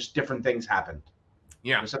 but just different things happened.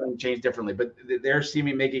 Yeah, something changed differently. But they're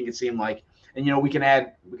making it seem like, and you know, we can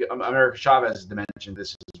add America Chavez's dimension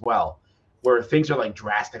this as well, where things are like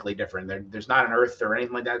drastically different. There's not an Earth or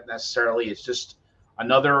anything like that necessarily. It's just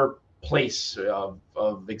another place of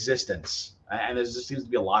existence, and there just seems to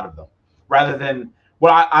be a lot of them. Rather than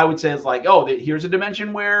what I would say is like, oh, here's a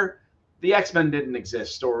dimension where the X-Men didn't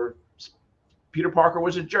exist, or Peter Parker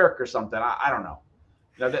was a jerk or something. I don't know.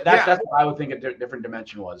 That's what I would think a different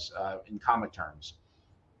dimension was in comic terms.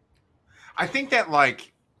 I think that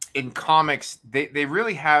like in comics, they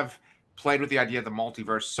really have played with the idea of the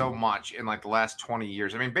multiverse so much in like the last 20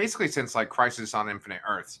 years. I mean, basically since like Crisis on Infinite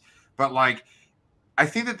Earths. But like, I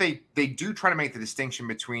think that they do try to make the distinction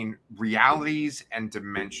between realities and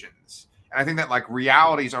dimensions. And I think that like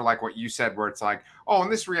realities are like what you said, where it's like, oh, in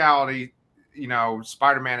this reality, you know,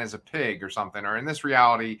 Spider-Man is a pig or something, or in this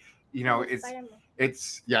reality, you know, it's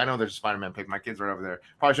I know there's a Spider-Man pig. My kids right over there.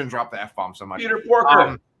 Probably shouldn't drop the F-bomb so much. Peter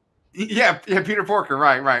Porker. Yeah, Peter Porker,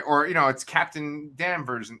 right. Or, you know, it's Captain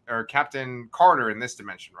Danvers or Captain Carter in this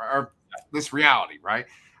dimension, right? Or this reality, right?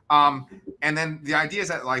 And then the idea is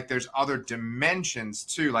that like there's other dimensions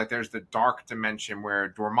too. Like there's the dark dimension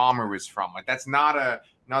where Dormammu is from. Like that's not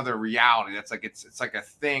another reality. That's like it's like a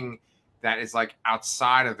thing that is like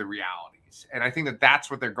outside of the realities. And I think that that's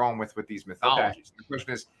what they're going with these mythologies. Okay. The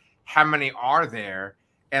question is, how many are there?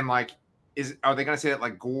 And like, are they going to say that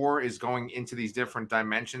like Gore is going into these different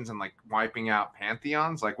dimensions and like wiping out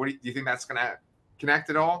pantheons? Like, what do you think that's going to connect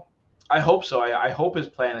at all? I hope so. I hope his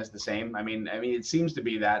plan is the same. I mean, it seems to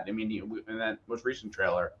be that. I mean, in that most recent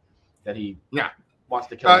trailer, that he wants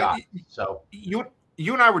to kill God. So you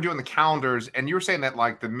and I were doing the calendars, and you were saying that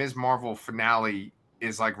like the Ms. Marvel finale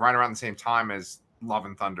is like right around the same time as Love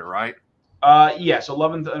and Thunder, right? Yeah. So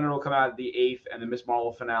Love and Thunder will come out the 8th, and the Ms.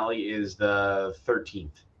 Marvel finale is the 13th.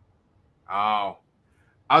 Oh,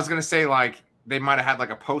 I was gonna say like they might have had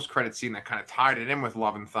like a post-credit scene that kind of tied it in with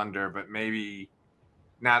Love and Thunder, but maybe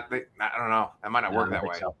not. I don't know. That might not work that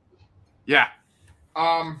way. So. Yeah.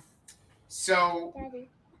 So. Daddy,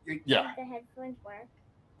 yeah. the headphones work?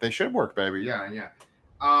 They should work, baby. Yeah.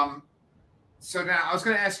 So now I was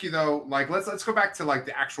gonna ask you though, like let's go back to like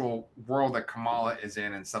the actual world that Kamala is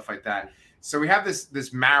in and stuff like that. So we have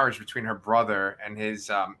this marriage between her brother and his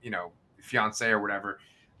fiance or whatever.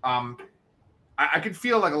 I could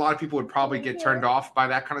feel like a lot of people would probably get turned off by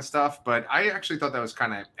that kind of stuff, but I actually thought that was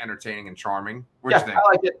kind of entertaining and charming. What do you think? I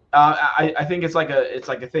like it. I think it's like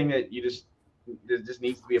a thing that just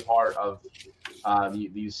needs to be a part of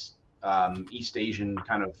these East Asian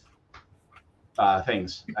kind of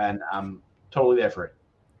things, and I'm totally there for it.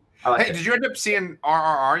 I like it. Did you end up seeing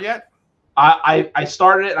RRR yet? I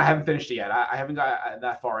started it and I haven't finished it yet. I haven't got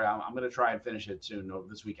that far. I'm going to try and finish it soon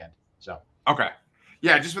this weekend. So okay.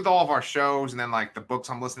 Yeah, just with all of our shows and then like the books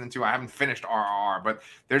I'm listening to, I haven't finished RRR, but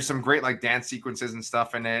there's some great like dance sequences and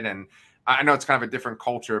stuff in it. And I know it's kind of a different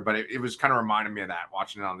culture, but it was kind of reminding me of that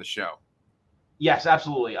watching it on the show. Yes,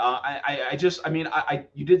 absolutely.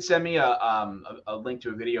 You did send me a link to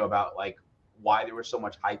a video about like why there was so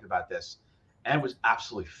much hype about this, and it was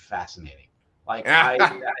absolutely fascinating. Like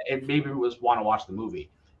it made me want to watch the movie,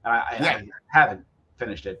 and I haven't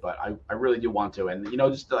finished it, but I really do want to. And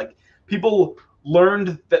just like people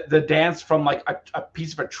learned the dance from like a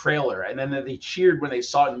piece of a trailer, and then they cheered when they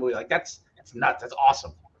saw it in the movie. Like that's nuts. That's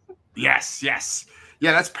awesome. Yes.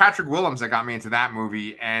 Yeah, that's Patrick Willems that got me into that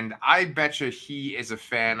movie, and I bet you he is a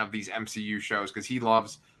fan of these MCU shows because he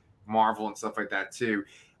loves Marvel and stuff like that too.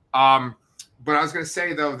 But I was going to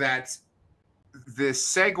say though that the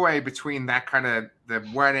segue between that kind of the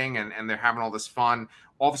wedding and they're having all this fun,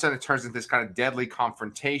 all of a sudden it turns into this kind of deadly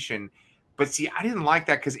confrontation. But see, I didn't like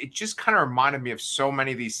that because it just kind of reminded me of so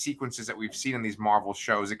many of these sequences that we've seen in these Marvel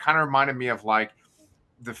shows. It kind of reminded me of like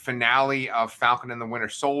the finale of Falcon and the Winter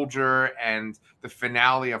Soldier and the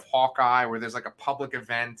finale of Hawkeye, where there's like a public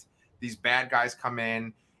event. These bad guys come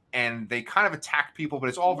in and they kind of attack people, but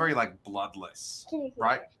it's all very like bloodless,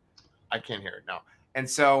 right? I can't hear it, no. And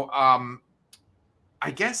so I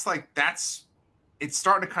guess like it's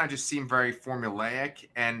starting to kind of just seem very formulaic.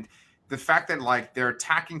 And the fact that like they're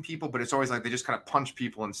attacking people, but it's always like they just kind of punch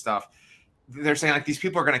people and stuff. They're saying like these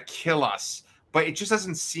people are going to kill us, but it just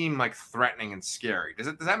doesn't seem like threatening and scary.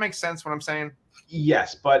 Does that make sense what I'm saying?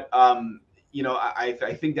 Yes, but you know,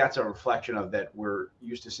 I think that's a reflection of that we're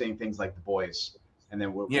used to seeing things like The Boys, and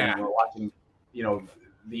then we're watching, you know,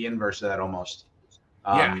 the inverse of that almost.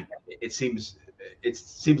 It seems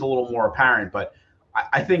a little more apparent, but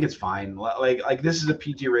I think it's fine. Like this is a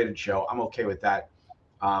PG rated show. I'm okay with that.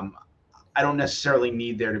 I don't necessarily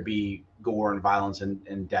need there to be gore and violence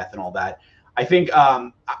and death and all that. I think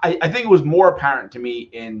I think it was more apparent to me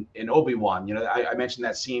in Obi-Wan. You know, I mentioned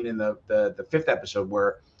that scene in the 5th episode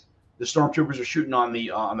where the stormtroopers are shooting on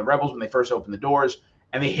the rebels when they first open the doors,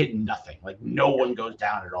 and they hit nothing. Like no one goes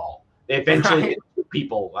down at all. They eventually hit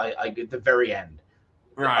people like at the very end.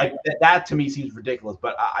 Right. Like that to me seems ridiculous,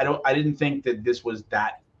 but I didn't think that this was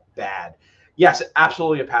that bad. Yes,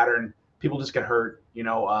 absolutely a pattern. People just get hurt. You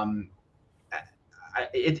know,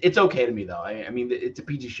 it's okay to me though. I mean, it's a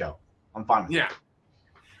PG show. I'm fine with it. Yeah.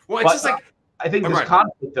 Well, it's just like I think this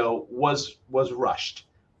conflict though was rushed.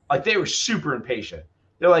 Like they were super impatient.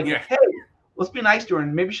 They're like, hey, let's be nice to her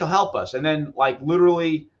and maybe she'll help us. And then like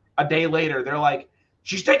literally a day later, they're like,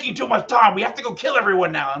 she's taking too much time. We have to go kill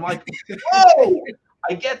everyone now. I'm like, whoa.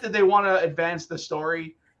 I get that they want to advance the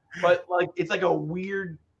story, but like it's like a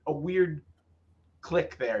weird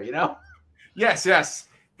click there, you know? Yes.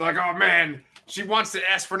 Like, oh man, she wants to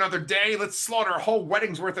ask for another day. Let's slaughter a whole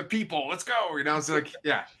wedding's worth of people. Let's go. You know, it's like,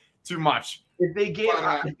 yeah, too much. If they gave,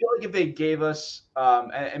 I feel like if they gave us,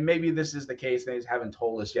 and maybe this is the case, they just haven't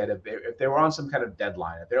told us yet. If they were on some kind of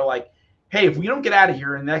deadline, if they're like, hey, if we don't get out of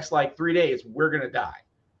here in the next like 3 days, we're gonna die,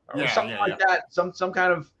 or something like that, some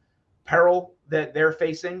kind of peril that they're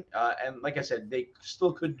facing. And like I said, they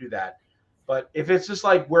still could do that. But if it's just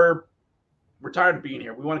like we're tired of being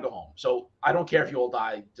here, we want to go home. So I don't care if you all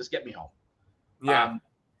die, just get me home. Yeah.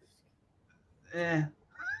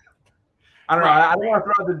 I don't know. I don't want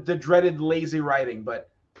to throw out the dreaded lazy writing, but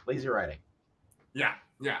lazy writing. Yeah.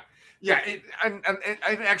 It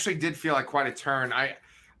actually did feel like quite a turn. I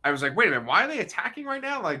was like, wait a minute, why are they attacking right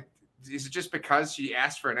now? Like, is it just because she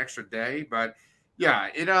asked for an extra day? But yeah,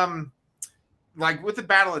 it like with the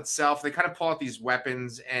battle itself, they kind of pull out these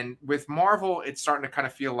weapons, and with Marvel, it's starting to kind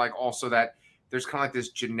of feel like also that there's kind of like this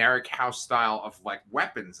generic house style of like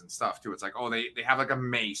weapons and stuff too. It's like, oh, they have like a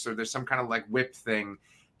mace, or there's some kind of like whip thing.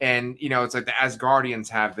 And, you know, it's like the Asgardians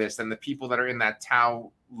have this, and the people that are in that Ta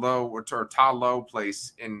Lo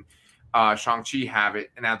place in Shang-Chi have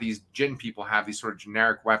it. And now these Jin people have these sort of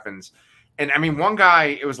generic weapons. And I mean, one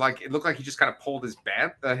guy, it looked like he just kind of pulled his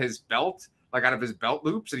belt, like out of his belt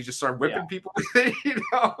loops, and he just started whipping people with it, you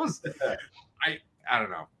know? I don't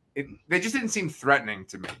know. They just didn't seem threatening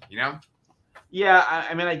to me, you know? Yeah,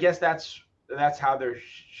 I mean, I guess that's how they're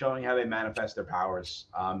showing how they manifest their powers.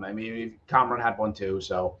 I mean, Cameron had one too,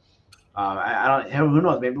 so I don't. Who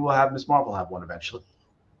knows? Maybe we'll have Miss Marvel have one eventually,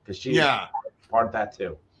 because she's part of that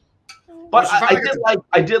too. But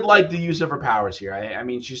I did like the use of her powers here. I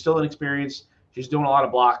mean, she's still inexperienced. She's doing a lot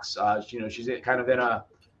of blocks. You know, she's kind of in a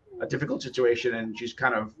difficult situation, and she's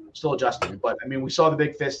kind of still adjusting. But I mean, we saw the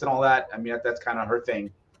big fist and all that. I mean, that's kind of her thing.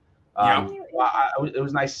 It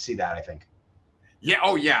was nice to see that, I think. Yeah.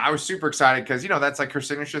 Oh, yeah. I was super excited because, you know, that's like her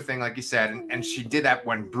signature thing, like you said. And she did that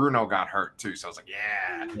when Bruno got hurt, too. So I was like,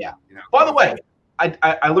 yeah. You know, by the way,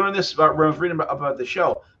 I learned this when I was reading about the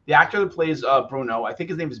show. The actor that plays Bruno, I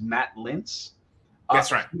think his name is Matt Lintz.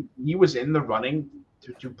 That's right. He was in the running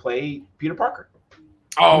to play Peter Parker.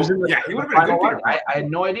 Oh, he would have been a good Peter Parker. I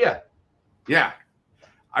had no idea. Yeah.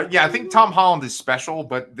 I think Tom Holland is special,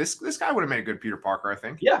 but this guy would have made a good Peter Parker, I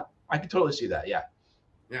think. Yeah, I could totally see that. Yeah.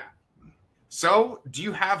 So, do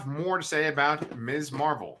you have more to say about Ms.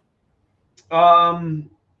 Marvel? What?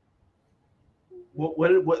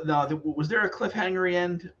 No, was there a cliffhanger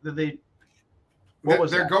end that they?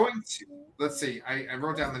 They're going to. Let's see. I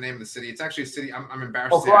wrote down the name of the city. It's actually a city. I'm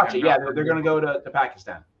embarrassed. Oh, Karachi. Yeah, they're going to go to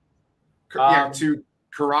Pakistan. To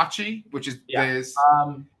Karachi, which is this.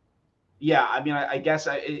 Yeah, I mean, I guess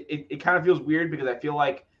it kind of feels weird because I feel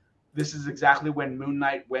like this is exactly when Moon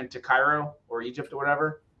Knight went to Cairo or Egypt or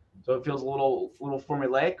whatever. So it feels a little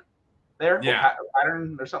formulaic there, or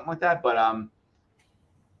pattern or something like that. But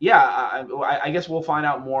yeah, I guess we'll find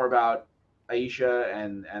out more about Aisha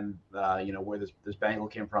and you know, where this bangle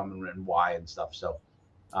came from and why and stuff. So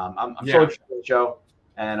I'm so Yeah. interested in the show,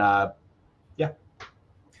 and yeah.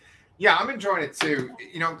 Yeah, I'm enjoying it too.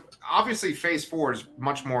 You know, obviously phase 4 is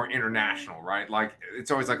much more international, right? Like it's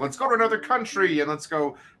always like, let's go to another country and let's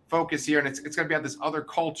go focus here. And it's gonna be on this other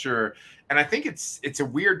culture. And I think it's a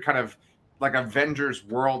weird kind of like Avengers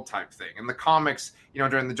world type thing. In the comics, you know,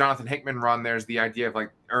 during the Jonathan Hickman run, there's the idea of like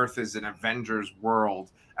Earth is an Avengers world.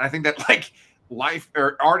 And I think that like life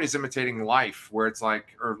or art is imitating life, where it's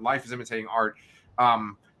like, or life is imitating art.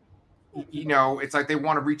 Um, you know, it's like they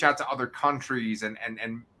want to reach out to other countries and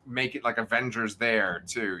make it like Avengers there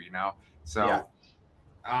too, you know. So Yeah.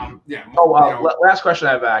 Yeah. Oh, You know, last question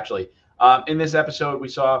I have actually. In this episode, we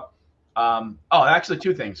saw. Actually,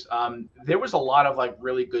 two things. There was a lot of like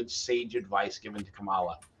really good sage advice given to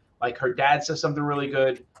Kamala. Like her dad says something really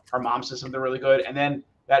good, her mom says something really good, and then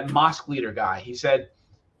that mosque leader guy, he said,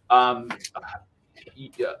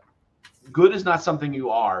 "Good is not something you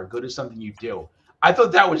are. Good is something you do." I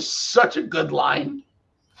thought that was such a good line.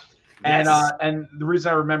 yes. And the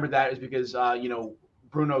reason I remember that is because you know,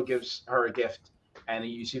 Bruno gives her a gift, and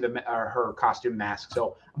you see her costume mask.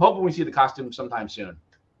 So I'm hoping we see the costume sometime soon.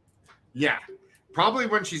 Yeah, probably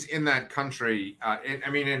when she's in that country.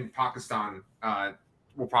 In Pakistan,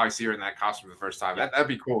 we'll probably see her in that costume for the first time. That'd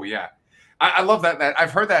be cool. Yeah, I love that. That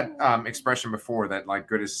I've heard that expression before. That like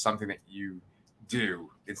good is something that you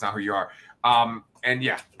do. It's not who you are. And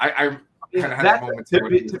yeah, I kind of had that moment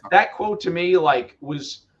too. That quote to me like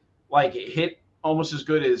was like it hit almost as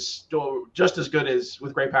good as, just as good as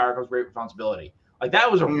with great power comes great responsibility. Like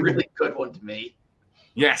that was a really good one to me.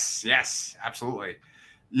 Yes, yes, absolutely.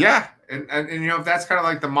 Yeah, and you know, if that's kind of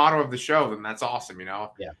like the motto of the show, then that's awesome. You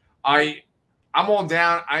know, Yeah. I'm all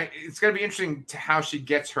down. It's gonna be interesting to how she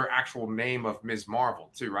gets her actual name of Ms. Marvel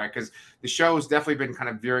too, right? Because the show has definitely been kind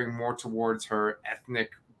of veering more towards her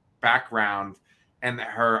ethnic background and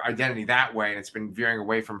her identity that way, and it's been veering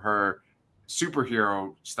away from her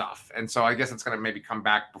superhero stuff. And so I guess it's gonna maybe come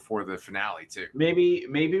back before the finale too. Maybe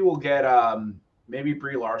we'll get maybe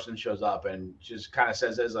Brie Larson shows up and just kind of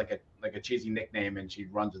says as like a cheesy nickname and she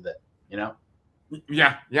runs with it, you know?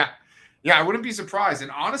 Yeah, yeah. Yeah, I wouldn't be surprised.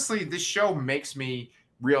 And honestly, this show makes me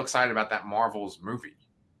real excited about that Marvel's movie.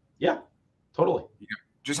 Yeah, totally. You know,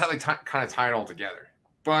 just how they kind of tie it all together.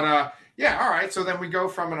 But yeah, all right. So then we go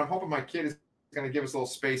from, and I'm hoping my kid is going to give us a little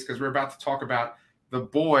space because we're about to talk about The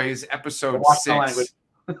Boys, episode 6.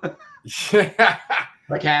 Yeah.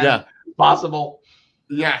 I can. Yeah. Possible.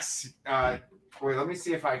 Yes. Wait, let me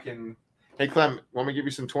see if I can. Hey, Clem, want me to give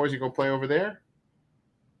you some toys you go play over there?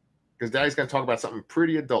 Because Daddy's going to talk about something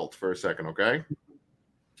pretty adult for a second, okay?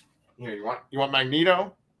 Here, you want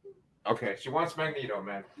Magneto? Okay, she wants Magneto,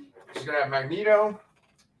 man. She's going to have Magneto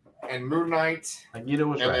and Moon Knight. Magneto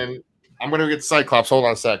was right. And then I'm going to get Cyclops. Hold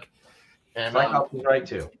on a sec. And Cyclops was right,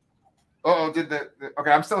 too.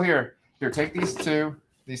 Okay, I'm still here. Here, take these 2,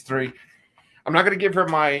 these 3. I'm not going to give her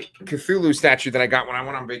my Cthulhu statue that I got when I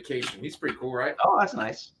went on vacation. He's pretty cool, right? Oh, that's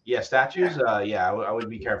nice. Yeah, statues. Yeah, I would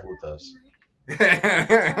be careful with those.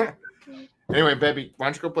 Anyway, baby, why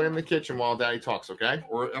don't you go play in the kitchen while Daddy talks, okay?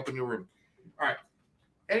 Or up in your room. All right.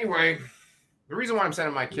 Anyway, the reason why I'm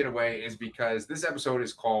sending my kid away is because this episode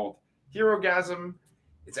is called Herogasm.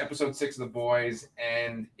 It's episode 6 of The Boys,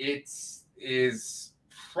 and it is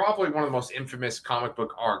probably one of the most infamous comic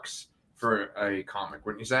book arcs for a comic,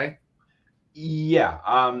 wouldn't you say? Yeah.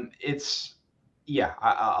 I'll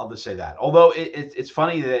just say that. Although it's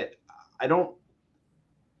funny that I don't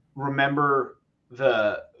remember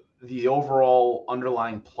the overall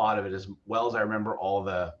underlying plot of it as well as I remember all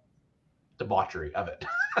the debauchery of it.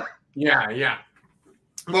 Yeah.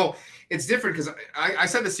 Well, it's different because I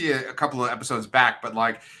said this to you a couple of episodes back, but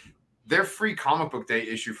like their free comic book day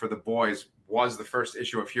issue for The Boys was the first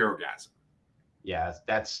issue of Herogasm. Yeah,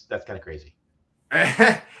 that's kind of crazy.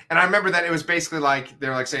 And I remember that it was basically like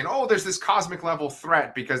they're like saying, "Oh, there's this cosmic level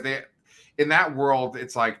threat," because they, in that world,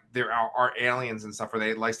 it's like there are aliens and stuff, where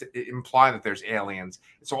they like to imply that there's aliens.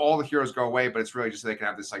 So all the heroes go away, but it's really just so they can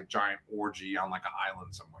have this like giant orgy on like an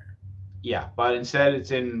island somewhere. Yeah, but instead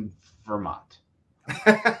it's in Vermont.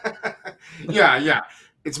 Yeah.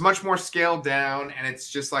 It's much more scaled down, and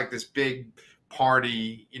it's just like this big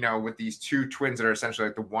party, you know, with these 2 twins that are essentially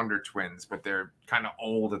like the Wonder Twins, but they're kind of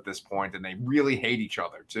old at this point, and they really hate each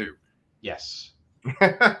other too. Yes.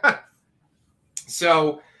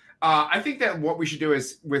 So I think that what we should do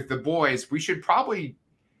is with The Boys, we should probably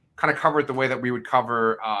kind of cover it the way that we would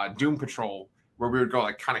cover Doom Patrol, where we would go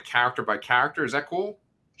like kind of character by character. Is that cool?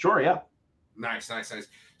 Sure. Yeah. Nice.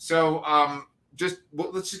 So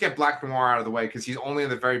let's just get Black Noir out of the way because he's only in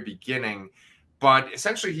the very beginning. But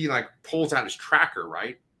essentially, he like pulls out his tracker,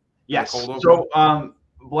 right? Yes. So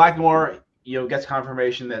Black Noir, gets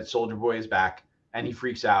confirmation that Soldier Boy is back, and he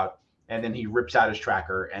freaks out, and then he rips out his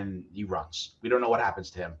tracker and he runs. We don't know what happens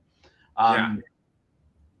to him.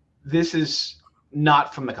 This is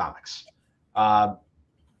not from the comics.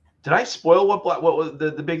 Did I spoil what was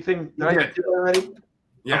the big thing? Did I do it already?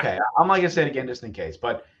 Yeah. Okay, I'm not gonna say it again just in case,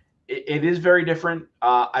 but it is very different.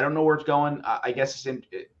 I don't know where it's going. I guess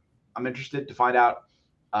I'm interested to find out.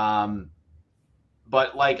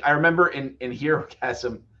 But like I remember in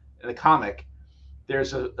Herogasm in the comic,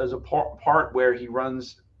 there's a part where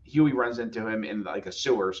Huey runs into him in like a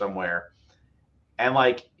sewer somewhere, and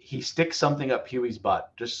like he sticks something up Huey's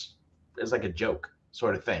butt just as like a joke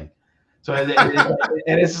sort of thing. So and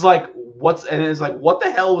it's like what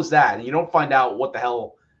the hell was that? And you don't find out what the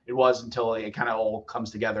hell it was until it kind of all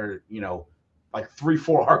comes together, like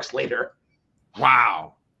 3-4 arcs later.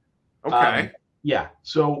 Wow. Okay. Yeah.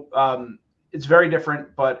 So it's very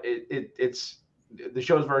different, but it's the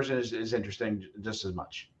show's version is interesting just as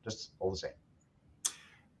much, just all the same.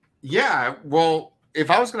 Yeah. Well,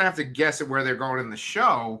 if I was going to have to guess at where they're going in the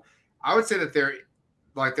show, I would say that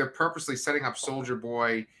they're purposely setting up Soldier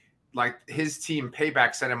Boy. Like his team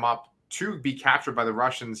Payback set him up to be captured by the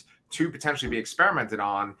Russians to potentially be experimented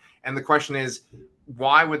on. And the question is,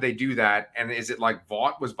 why would they do that? And is it like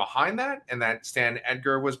Vought was behind that and that Stan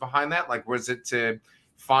Edgar was behind that? Like, was it to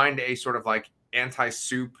find a sort of like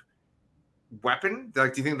anti-soup weapon?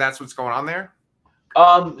 Like, do you think that's what's going on there?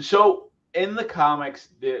 So in the comics,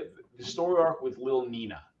 the story arc with Lil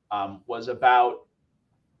Nina was about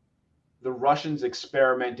the Russians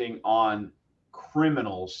experimenting on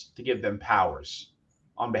criminals to give them powers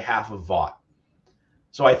on behalf of Vought.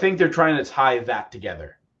 So I think they're trying to tie that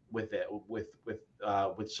together with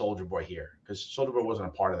Soldier Boy here, because Soldier Boy wasn't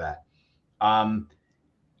a part of that.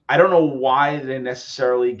 I don't know why they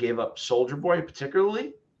necessarily gave up Soldier Boy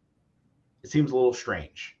particularly. It seems a little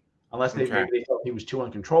strange, unless maybe they felt he was too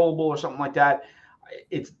uncontrollable or something like that.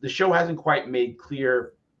 The show hasn't quite made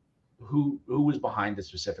clear who was behind it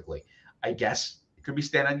specifically. I guess it could be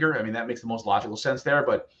Stan Edgar. I mean, that makes the most logical sense there,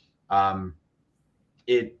 but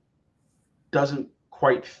it doesn't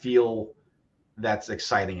quite feel that's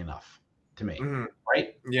exciting enough to me,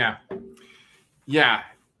 right? Yeah. Yeah.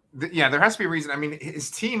 There has to be a reason. I mean, his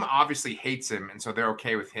team obviously hates him, and so they're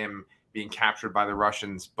okay with him being captured by the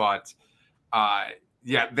Russians. But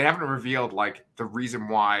they haven't revealed like the reason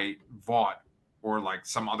why Vought or like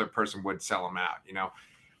some other person would sell him out.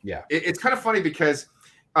 Yeah. It's kind of funny because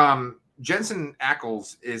Jensen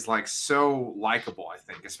Ackles is like so likable, I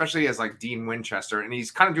think, especially as like Dean Winchester, and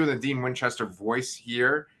he's kind of doing the Dean Winchester voice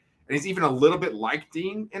here, and he's even a little bit like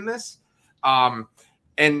Dean in this,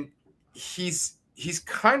 and he's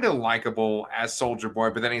kind of likable as Soldier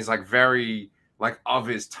Boy, but then he's like very like of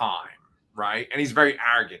his time, right? And he's very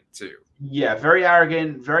arrogant too. Yeah, very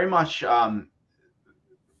arrogant, very much an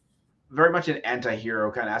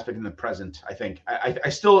anti-hero kind of aspect in the present. I think I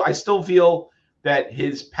still feel that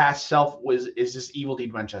his past self is this evil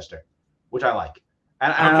Dean Winchester, which I like,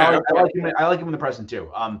 and I like him in the present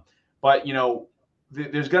too. But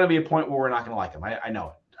there's going to be a point where we're not going to like him. I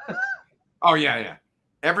know it. Oh yeah.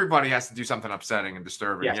 Everybody has to do something upsetting and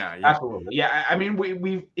disturbing. Yes, yeah, absolutely. Yeah, I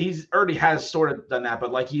mean, he's already has sort of done that,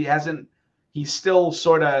 but like he hasn't. He's still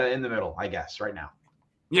sort of in the middle, I guess, right now.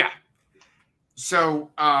 Yeah. So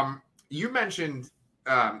you mentioned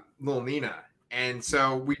Lil Nina. And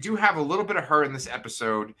so we do have a little bit of her in this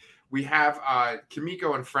episode. We have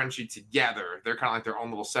Kimiko and Frenchie together. They're kind of like their own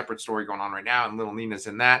little separate story going on right now, and Little Nina's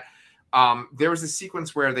in that. There was a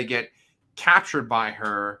sequence where they get captured by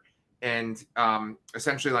her, and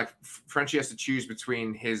essentially like Frenchie has to choose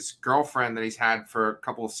between his girlfriend that he's had for a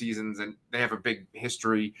couple of seasons, and they have a big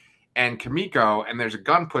history, and Kimiko, and there's a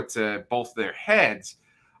gun put to both their heads.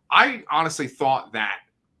 I honestly thought that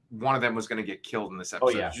one of them was going to get killed in this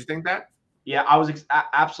episode. Oh, yeah. Did you think that? Yeah, I was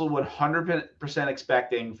absolutely 100%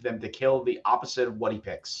 expecting for them to kill the opposite of what he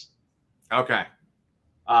picks. Okay.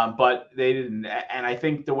 But they didn't, and I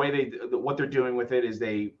think the way what they're doing with it is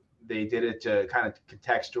they did it to kind of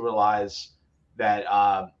contextualize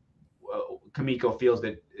that Kimiko feels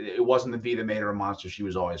that it wasn't the V that made her a monster; she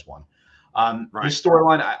was always one. Right. This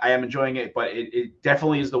storyline, I am enjoying it, but it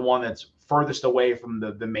definitely is the one that's furthest away from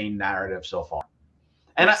the main narrative so far.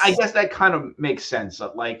 And yes. I guess that kind of makes sense.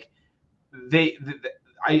 Like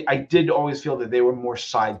I did always feel that they were more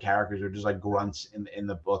side characters or just like grunts in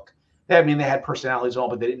the book. They had personalities and all,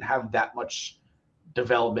 but they didn't have that much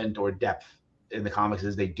development or depth in the comics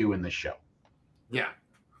as they do in this show.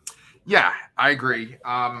 Yeah, I agree.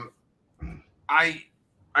 I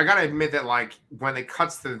I gotta admit that like when it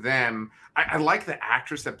cuts to them, I like the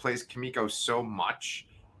actress that plays Kimiko so much,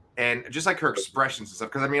 and just like her expressions and stuff.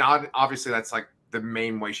 Because I mean, obviously that's like the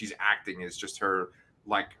main way she's acting is just her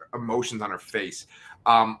like emotions on her face.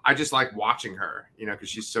 I just like watching her, you know, because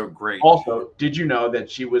she's so great. Also, did you know that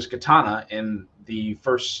she was Katana in the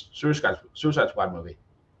first Suicide Squad movie?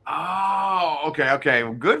 Oh, okay, okay.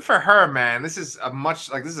 Well, good for her, man. This is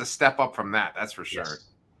this is a step up from that. That's for sure. Yes.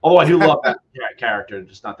 Although I do love that character,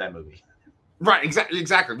 just not that movie. Right, exactly.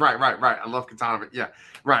 Right. I love Katana, but yeah,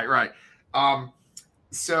 right.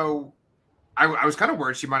 So I was kind of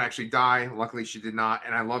worried she might actually die. Luckily, she did not.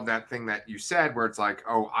 And I love that thing that you said, where it's like,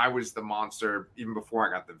 oh, I was the monster even before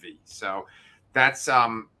I got the V. So that's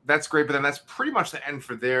great. But then that's pretty much the end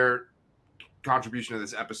for their contribution to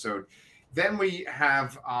this episode. Then we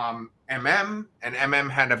have MM, and MM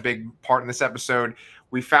had a big part in this episode.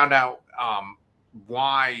 We found out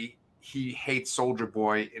why he hates Soldier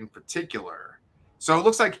Boy in particular. So it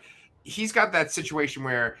looks like he's got that situation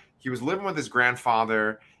where he was living with his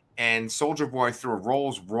grandfather, and Soldier Boy threw a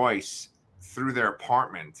Rolls Royce through their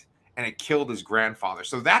apartment, and it killed his grandfather.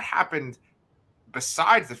 So that happened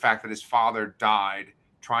besides the fact that his father died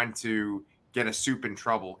trying to get a soup in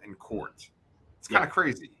trouble in court. It's kind of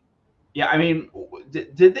crazy. Yeah, I mean,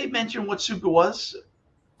 did they mention what soup it was?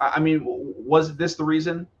 I mean, was this the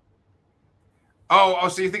reason? Oh,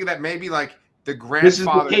 so you think that maybe like the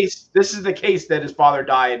grandfather? This is the case that his father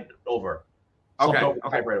died over. Okay.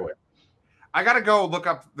 Right away. I gotta go look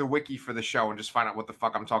up the wiki for the show and just find out what the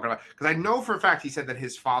fuck I'm talking about, because I know for a fact he said that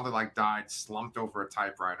his father like died slumped over a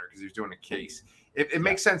typewriter because he was doing a case. It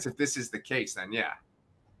makes sense if this is the case, then yeah.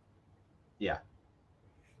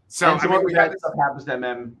 So I mean, we had stuff happens to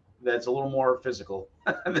MM that's a little more physical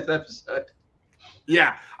in this episode.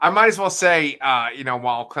 Yeah, I might as well say, you know,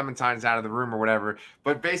 while Clementine's out of the room or whatever.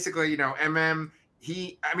 But basically, you know, MM,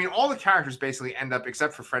 I mean, all the characters basically end up,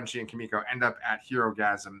 except for Frenchie and Kimiko, end up at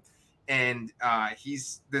Herogasm. And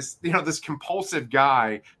he's this, you know, this compulsive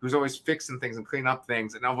guy who's always fixing things and cleaning up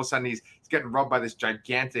things. And all of a sudden he's getting rubbed by this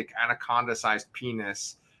gigantic anaconda-sized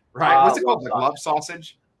penis. Right. What's it called? Like Love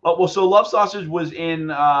Sausage? Oh, well, so Love Sausage was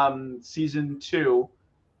in season 2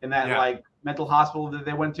 in that like mental hospital that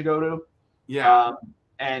they went to go to. Yeah.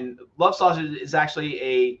 And Love Sausage is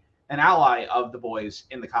actually an ally of the boys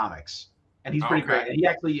in the comics. And he's pretty great. And he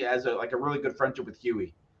actually has a really good friendship with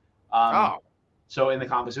Huey. So in the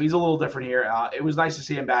comics, so he's a little different here. It was nice to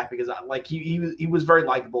see him back because like he was very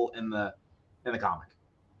likable in the comic.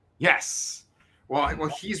 Yes. Well,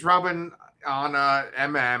 he's rubbing on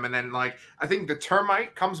MM, and then like I think the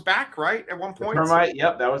termite comes back right at one point. The termite,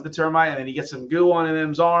 yep, that was the termite, and then he gets some goo on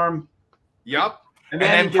MM's arm. Yep. And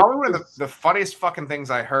then probably one of the funniest fucking things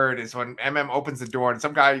I heard is when MM opens the door and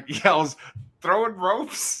some guy yells, "Throwing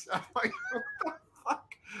ropes!" I'm like, what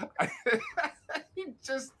the fuck? He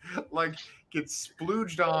just like gets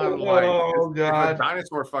splooged on. Oh god! A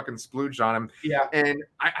dinosaur fucking splooged on him. Yeah. And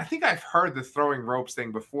I think I've heard the throwing ropes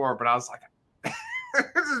thing before, but I was like,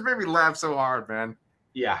 this just made me laugh so hard, man.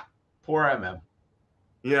 Yeah. Poor MM.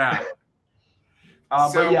 Yeah.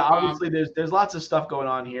 But yeah, obviously there's lots of stuff going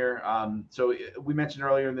on here. So we mentioned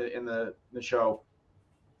earlier in the show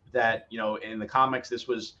that, you know, in the comics this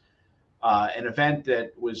was an event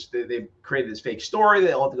that was they created this fake story.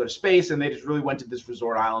 They all had to go to space, and they just really went to this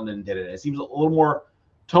resort island and did it. It seems a little more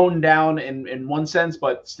toned down in one sense,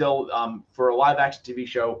 but still for a live action TV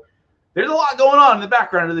show, there's a lot going on in the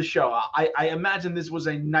background of the show. I imagine this was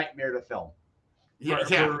a nightmare to film.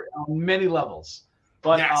 For on many levels,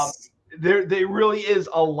 but yes. There really is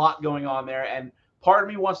a lot going on there, and part of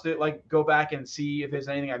me wants to like go back and see if there's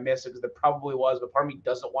anything I missed, because there probably was, but part of me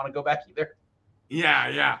doesn't want to go back either.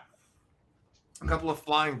 Yeah. A couple of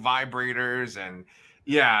flying vibrators and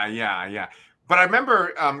yeah. But I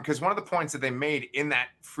remember because one of the points that they made in that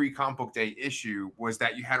free comic book day issue was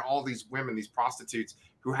that you had all these women, these prostitutes,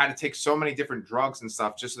 who had to take so many different drugs and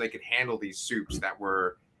stuff just so they could handle these soups that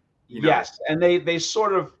were, you know. Yes, and they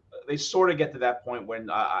sort of get to that point when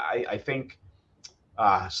I think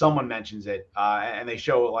someone mentions it, and they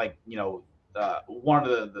show like, you know, one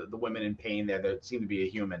of the women in pain there that seem to be a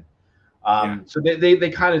human. So they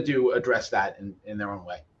kind of do address that in their own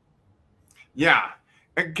way. Yeah,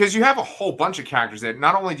 because you have a whole bunch of characters there.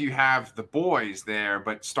 Not only do you have the boys there,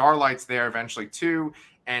 but Starlight's there eventually too,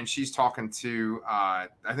 and she's talking to I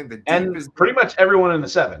think the Deep is pretty much everyone in the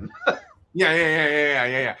 7.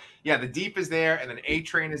 Yeah, the Deep is there, and then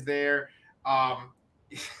A-Train is there.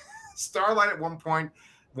 Starlight at one point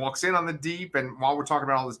walks in on the Deep, and while we're talking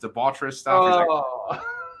about all this debaucherous stuff, he's like,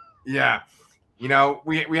 yeah. You know,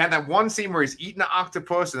 we had that one scene where he's eating the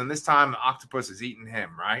octopus, and then this time the octopus is eating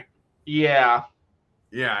him, right? Yeah.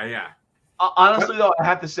 Yeah. Honestly, though, I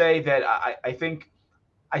have to say that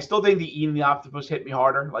I still think the Eat and the Octopus hit me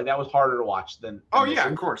harder. Like that was harder to watch than Oh this. yeah, It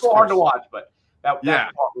of was course, still hard to watch, but that Yeah.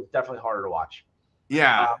 part was definitely harder to watch.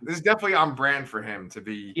 Yeah, this is definitely on brand for him to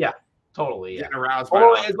be. Yeah, totally. Getting Yeah. aroused by.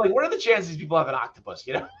 Although it's like, what are the chances these people have an octopus?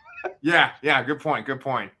 You know? Yeah. Good point.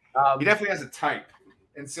 He definitely has a type,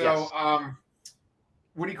 and so Yes.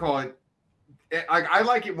 what do you call it? I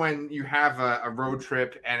like it when you have a road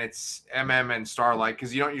trip and it's MM and Starlight,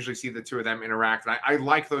 because you don't usually see the two of them interact. And I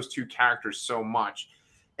like those two characters so much.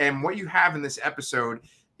 And what you have in this episode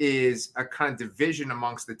is a kind of division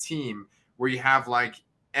amongst the team where you have like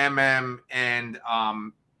MM and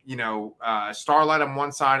Starlight on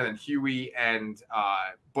one side, and then Huey and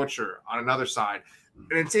Butcher on another side.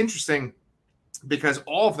 And it's interesting because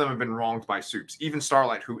all of them have been wronged by Soups. Even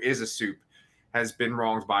Starlight, who is a Soup, has been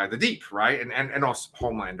wronged by the Deep, right? And also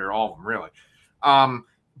Homelander, all of them really.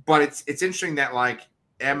 But it's interesting that like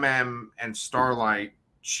MM and Starlight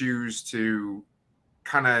choose to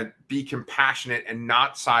kind of be compassionate and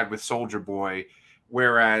not side with Soldier Boy,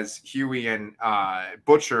 whereas Huey and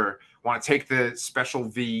Butcher want to take the special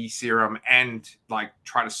V serum and like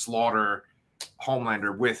try to slaughter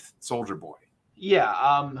Homelander with Soldier Boy.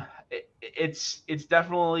 Yeah. It's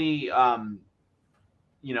definitely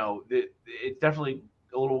it's definitely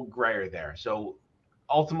a little grayer there. So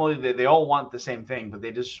ultimately, they all want the same thing, but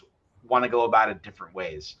they just want to go about it different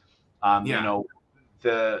ways.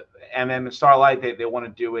 The MM and Starlight, they want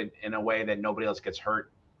to do it in a way that nobody else gets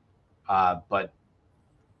hurt. But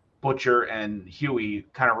Butcher and Huey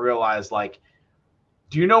kind of realize, like,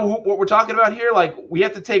 do you know what we're talking about here? Like, we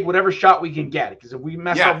have to take whatever shot we can get, because if we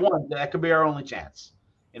mess up one, that could be our only chance.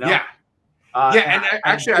 You know? Yeah. And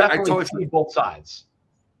actually, I totally see both sides.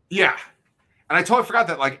 Yeah. And I totally forgot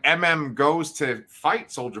that like MM goes to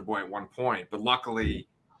fight Soldier Boy at one point, but luckily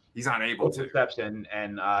he's not able to. Steps in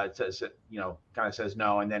and says, kind of says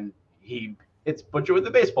no, and then it's Butcher with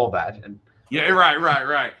the baseball bat. And yeah,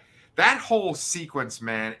 right. That whole sequence,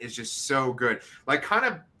 man, is just so good. Like, kind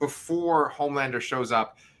of before Homelander shows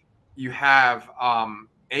up, you have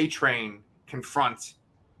A-Train confront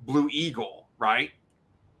Blue Eagle, right?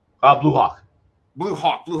 Blue Hawk.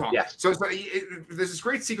 Yes. So there's this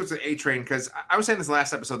great sequence of A-Train, because I was saying this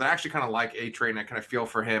last episode that I actually kind of like A-Train. I kind of feel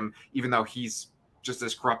for him, even though he's just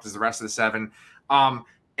as corrupt as the rest of the seven.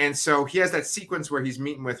 And so he has that sequence where he's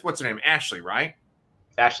meeting with, what's her name? Ashley, right?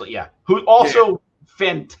 Ashley, yeah. Who also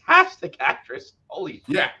fantastic actress. Holy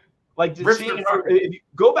yeah. Like, seeing her, if you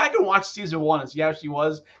go back and watch season 1 and see how she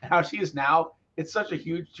was and how she is now, it's such a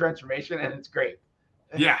huge transformation, and it's great.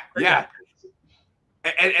 Yeah.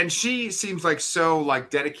 And she seems like so like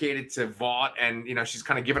dedicated to Vought, and she's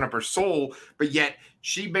kind of given up her soul, but yet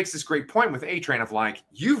she makes this great point with A-Train of like,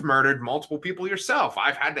 you've murdered multiple people yourself.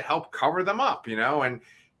 I've had to help cover them up, and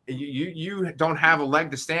you don't have a leg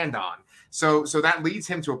to stand on. So that leads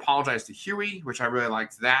him to apologize to Huey, which I really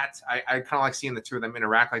liked that. I kind of like seeing the two of them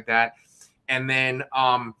interact like that. And then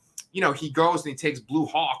he goes and he takes Blue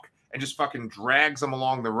Hawk and just fucking drags him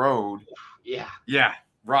along the road. Yeah.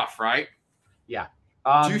 Rough, right? Yeah.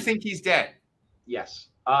 Do you think he's dead? Yes.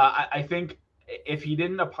 I think if he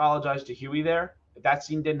didn't apologize to Huey there, if that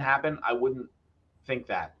scene didn't happen, I wouldn't think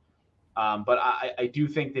that. But I do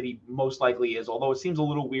think that he most likely is, although it seems a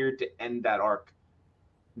little weird to end that arc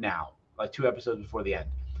now, like 2 episodes before the end.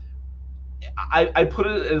 I put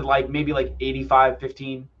it at like maybe like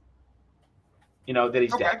 85-15, that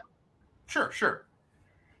he's dead. Sure.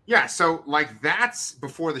 Yeah, so like that's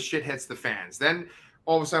before the shit hits the fans. Then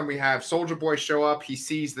all of a sudden we have Soldier Boy show up. He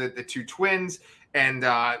sees the two twins, and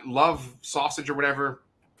Love Sausage or whatever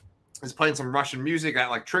is playing some Russian music that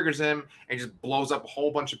like triggers him and just blows up a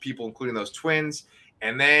whole bunch of people, including those twins.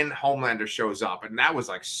 And then Homelander shows up, and that was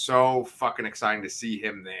like so fucking exciting to see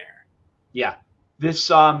him there. Yeah, this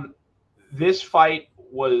fight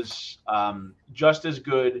was just as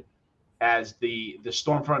good as the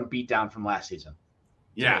Stormfront beatdown from last season.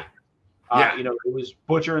 Yeah. It was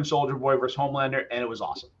Butcher and Soldier Boy versus Homelander, and it was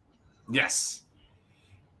awesome. Yes.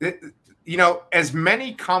 As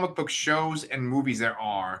many comic book shows and movies there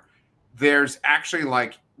are, there's actually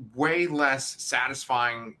like way less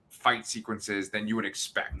satisfying fight sequences than you would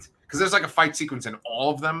expect. Because there's like a fight sequence in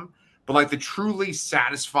all of them, but like the truly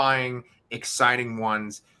satisfying, exciting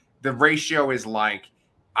ones, the ratio is like,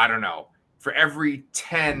 I don't know, for every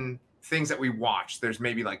 10 things that we watch, there's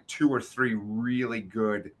maybe like 2 or 3 really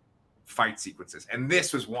good fight sequences, and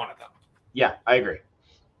this was one of them. Yeah, I agree.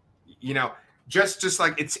 Just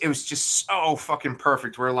like it was just so fucking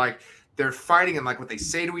perfect, where like they're fighting and like what they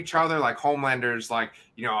say to each other, like Homelander's like,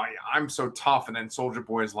 I'm so tough, and then Soldier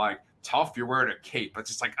Boy's like, tough. You're wearing a cape. It's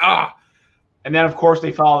just like, ah. And then, of course,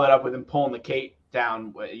 they follow that up with him pulling the cape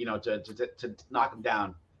down, you know, to knock him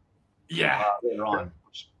down. Yeah. Later on.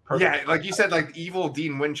 Yeah, like you said, like evil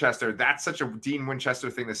Dean Winchester. That's such a Dean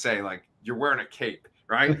Winchester thing to say. Like, you're wearing a cape,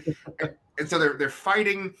 right? And so they're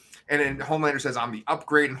fighting, and then Homelander says, "I'm the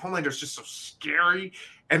upgrade," and Homelander's just so scary.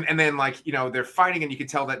 And then, like, you know, they're fighting, and you can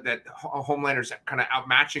tell that Homelander's kind of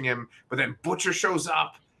outmatching him. But then Butcher shows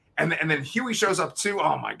up, and then Huey shows up too.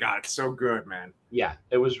 Oh my God, it's so good, man. Yeah,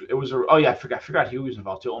 it was. Oh yeah, I forgot Huey was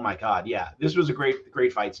involved too. Oh my God, yeah, this was a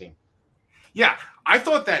great fight scene. Yeah, I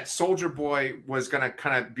thought that Soldier Boy was going to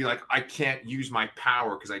kind of be like, I can't use my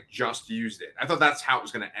power because I just used it. I thought that's how it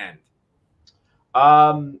was going to end.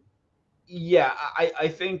 Yeah, I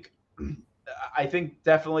think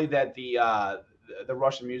definitely that the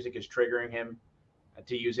Russian music is triggering him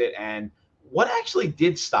to use it. And what actually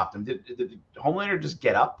did stop them? Did Homelander just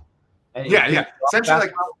get up? And yeah. Essentially,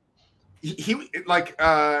 like, he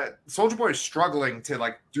Soldier Boy is struggling to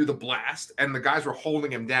like do the blast, and the guys were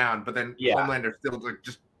holding him down, but then Homelander still like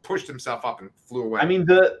just pushed himself up and flew away. I mean,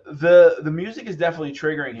 the music is definitely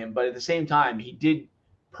triggering him, but at the same time, he did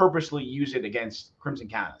purposely use it against Crimson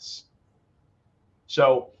Canis.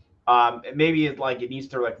 So maybe it needs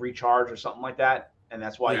to like recharge or something like that, and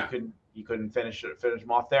that's why you couldn't finish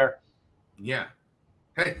him off there. Yeah.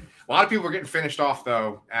 Hey, a lot of people are getting finished off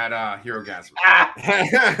though at Hero Gasm.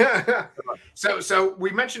 So we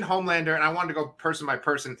mentioned Homelander, and I wanted to go person by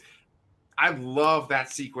person. I love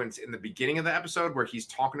that sequence in the beginning of the episode where he's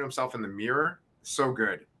talking to himself in the mirror. So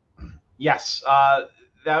good. Yes,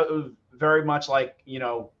 that was very much like, you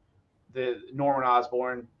know, the Norman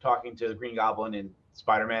Osborn talking to the Green Goblin in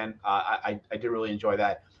Spider-Man. I did really enjoy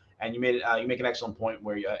that, and you make an excellent point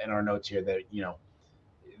where in our notes here that, you know,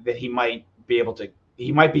 that he might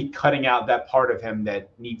be cutting out that part of him that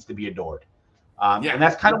needs to be adored. And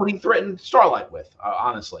that's kind of what he threatened Starlight with,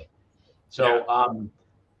 honestly. So,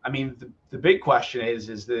 I mean, the big question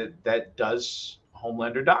is that does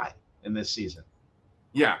Homelander die in this season?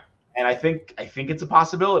 Yeah. And I think it's a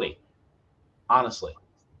possibility, honestly.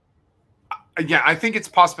 Yeah, I think it's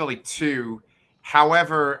a possibility too.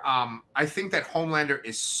 However, I think that Homelander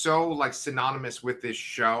is so like synonymous with this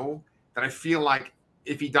show that I feel like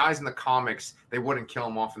if he dies in the comics, they wouldn't kill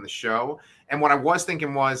him off in the show. And what I was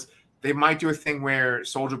thinking was they might do a thing where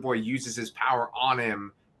Soldier Boy uses his power on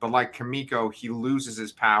him, but like Kimiko, he loses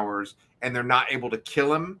his powers and they're not able to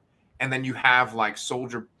kill him. And then you have like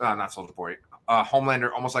Homelander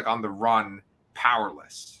almost like on the run,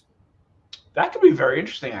 powerless. That could be very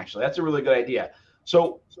interesting, actually. That's a really good idea.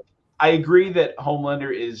 So I agree that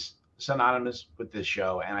Homelander is synonymous with this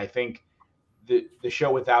show. And I think the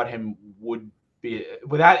show without him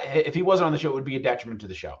if he wasn't on the show, it would be a detriment to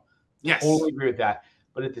the show. Yes. Totally agree with that.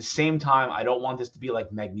 But at the same time, I don't want this to be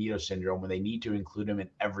like Magneto syndrome where they need to include him in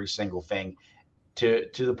every single thing to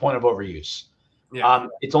the point of overuse. Yeah.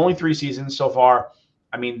 It's only 3 seasons so far.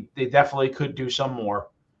 I mean, they definitely could do some more.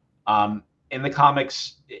 In the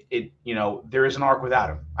comics, there is an arc without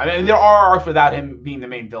him. I mean, there are arcs without him being the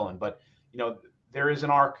main villain, but you know, there is an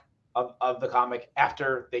arc of the comic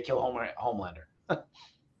after they kill Homelander.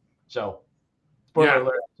 So, spoiler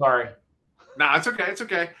alert, sorry. No, it's okay. It's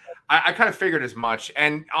okay. I kind of figured as much.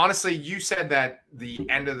 And honestly, you said that the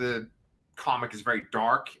end of the comic is very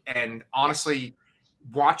dark. And honestly,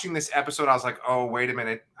 watching this episode, I was like, oh, wait a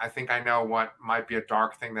minute. I think I know what might be a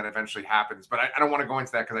dark thing that eventually happens. But I don't want to go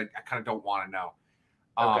into that because I kind of don't want to know.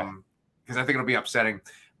 Because I think it'll be upsetting.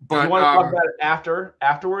 But if you want to talk about it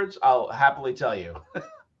afterwards, I'll happily tell you.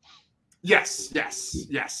 Yes.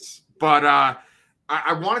 But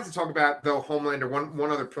I wanted to talk about, though, Homelander. One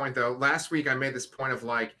other point, though. Last week, I made this point of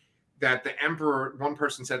like that the Emperor. One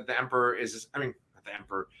person said the Emperor is. I mean, not the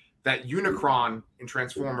Emperor. That Unicron in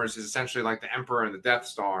Transformers is essentially like the Emperor and the Death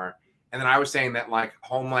Star. And then I was saying that like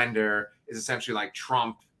Homelander is essentially like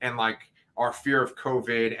Trump and like our fear of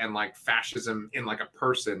COVID and like fascism in like a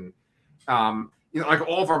person. Like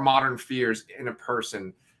all of our modern fears in a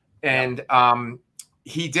person. And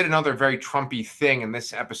he did another very Trumpy thing in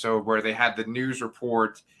this episode where they had the news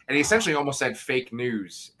report and he essentially almost said fake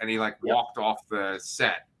news and he like walked off the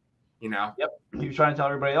set, you know? Yep. He was trying to tell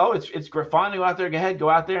everybody, oh, it's fine to go out there, go ahead, go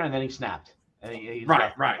out there. And then he snapped. And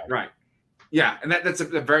Right. Yeah. And that's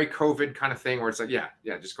a very COVID kind of thing where it's like, yeah,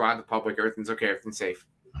 just go out in the public. Everything's okay. Everything's safe.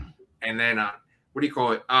 And then, what do you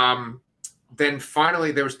call it? Then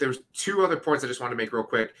finally, there was 2 other points I just wanted to make real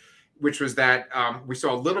quick, which was that we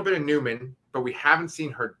saw a little bit of Newman, but we haven't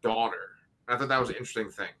seen her daughter. I thought that was an interesting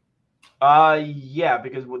thing. Yeah,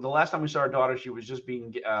 because the last time we saw her daughter, she was just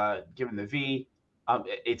being given the V.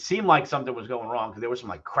 It seemed like something was going wrong because there was some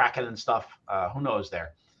like cracking and stuff. Who knows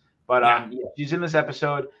there? But yeah, she's in this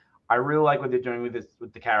episode. I really like what they're doing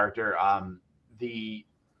with the character.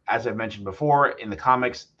 As I've mentioned before, in the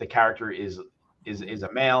comics, the character is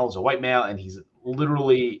a male, is a white male, and he's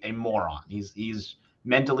literally a moron. He's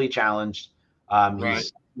mentally challenged.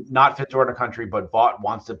 He's not fit to run a country, but Vought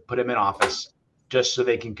wants to put him in office just so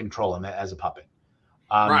they can control him as a puppet.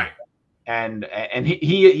 And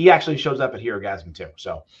he actually shows up at Herogasm too.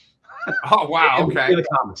 So oh wow, okay. In the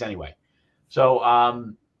comics anyway.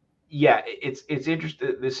 So yeah, it's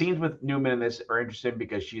interesting. The scenes with Newman in this are interesting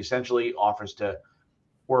because she essentially offers to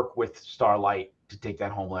work with Starlight to take down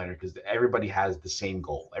Homelander because everybody has the same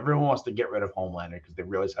goal. Everyone wants to get rid of Homelander because they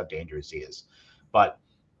realize how dangerous he is. But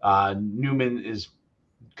Newman is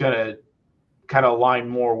gonna kind of align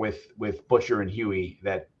more with Butcher and Huey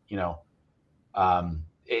that, you know, and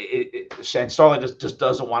Starlight just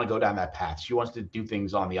doesn't want to go down that path. She wants to do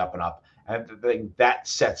things on the up and up. And I think that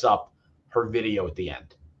sets up her video at the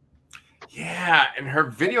end. Yeah, and her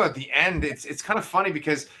video at the end, it's kind of funny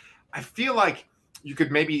because I feel like you could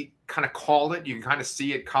maybe kind of call it. You can kind of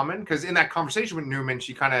see it coming because in that conversation with Newman,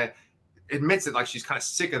 she kind of admits it, like she's kind of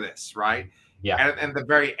sick of this, right? Yeah. And at the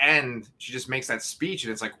very end, she just makes that speech,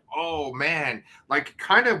 and it's like, oh man, like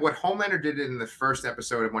kind of what Homelander did in the first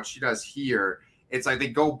episode and what she does here. It's like they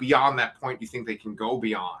go beyond that point you think they can go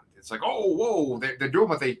beyond. It's like, oh, whoa, they're doing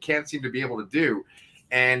what they can't seem to be able to do.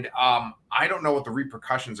 And I don't know what the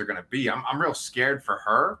repercussions are going to be. I'm real scared for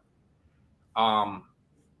her.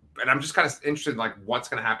 And I'm just kind of interested in like what's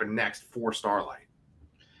going to happen next for Starlight.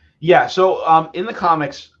 Yeah. So in the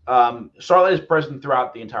comics, Starlight is present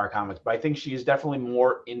throughout the entire comics, but I think she is definitely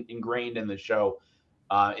more ingrained in the show,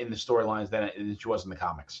 in the storylines than she was in the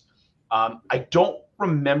comics. I don't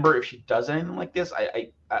remember if she does anything like this.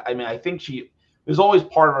 I mean, I think there's always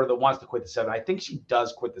part of her that wants to quit the Seven. I think she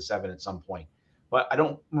does quit the Seven at some point, but I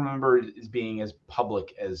don't remember it as being as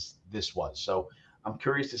public as this was. So I'm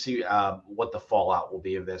curious to see what the fallout will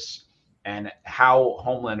be of this and how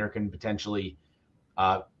Homelander can potentially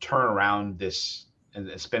turn around this and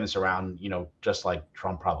spin us around, you know, just like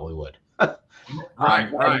Trump probably would.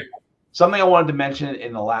 Right. Something I wanted to mention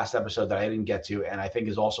in the last episode that I didn't get to, and I think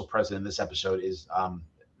is also present in this episode, is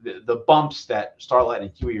the bumps that Starlight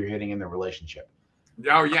and Huey are hitting in their relationship.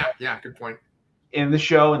 Oh, yeah. Good point. In the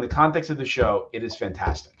show, in the context of the show, it is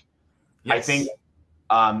fantastic. Yes. I think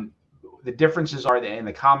the differences are that in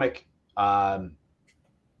the comic,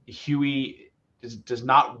 Huey does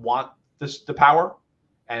not want the power,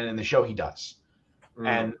 and in the show, he does.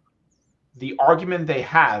 And the argument they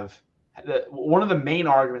have, one of the main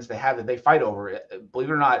arguments they have that they fight over, believe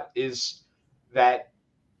it or not, is that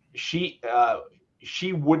she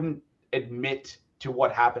wouldn't admit to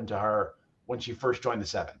what happened to her when she first joined the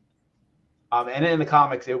Seven. And in the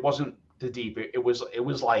comics, it wasn't the deep. It was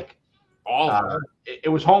like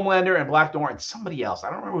it was Homelander and Black Door and somebody else. I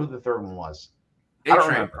don't remember who the third one was.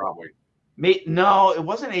 A-Train probably. No, it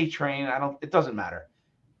wasn't A-Train. It doesn't matter.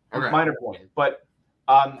 Okay. Minor point, but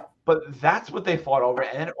that's what they fought over,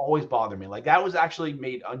 and it always bothered me. Like that was actually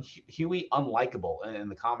made Huey unlikable in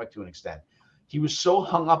the comic to an extent. He was so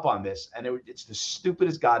hung up on this, and it's the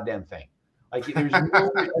stupidest goddamn thing. Like there's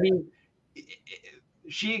no, I mean,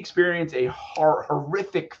 she experienced a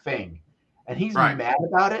horrific thing, and he's mad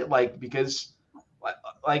about it, like because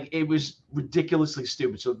like it was ridiculously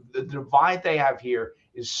stupid. So the divide they have here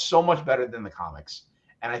is so much better than the comics,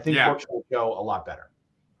 and I think works for the show a lot better.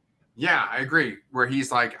 Yeah, I agree. Where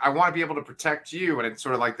he's like, I want to be able to protect you. And it's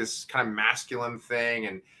sort of like this kind of masculine thing.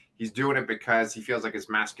 And he's doing it because he feels like his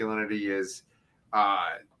masculinity is,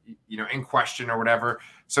 in question or whatever.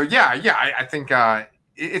 So, I think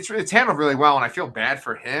it's handled really well. And I feel bad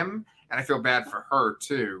for him. And I feel bad for her,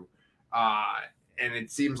 too. And it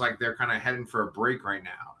seems like they're kind of heading for a break right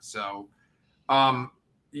now. So,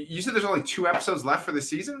 you said there's only 2 episodes left for the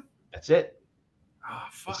season? That's it. Oh,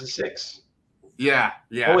 fuck. This is 6. Yeah.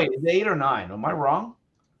 Oh wait, is it 8 or 9? Am I wrong?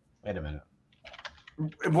 Wait a minute.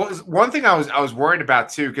 Well, one thing I was worried about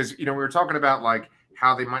too, because we were talking about like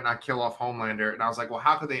how they might not kill off Homelander, and I was like, well,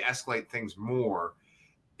 how could they escalate things more?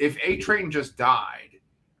 If A-Train just died,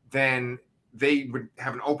 then they would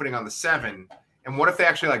have an opening on the 7. And what if they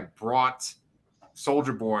actually like brought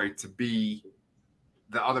Soldier Boy to be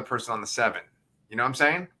the other person on the 7? You know what I'm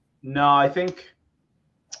saying? No, I think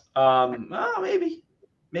maybe.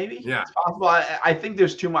 Yeah, it's possible. I think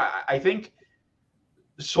there's too much. I think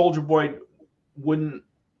Soldier Boy wouldn't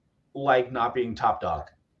like not being top dog.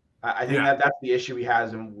 I think that's the issue he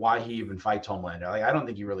has and why he even fights Homelander. Like, I don't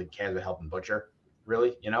think he really cares about helping Butcher.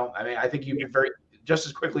 Really, I mean, I think you could just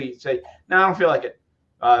as quickly say, "No, I don't feel like it."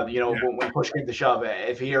 When push came to shove,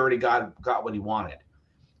 if he already got what he wanted.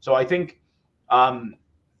 So I think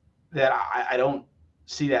that I don't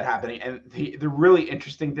see that happening. And the really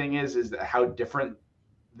interesting thing is that how different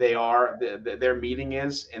they are. Their meeting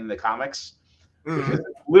is in the comics, because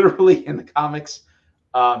literally in the comics,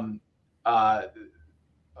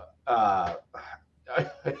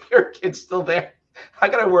 your kid's still there. How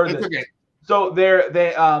can I word this? Okay. So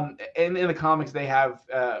in the comics they have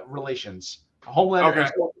relations. Homelander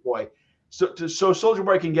and Soldier Boy. So Soldier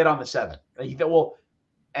Boy can get on the 7.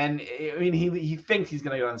 And I mean he thinks he's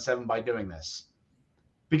going to get on the 7 by doing this.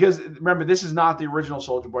 Because remember, this is not the original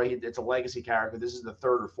Soldier Boy. It's a legacy character. This is the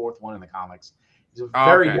 3rd or 4th one in the comics. He's a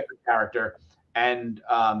very different character. And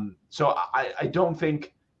so I don't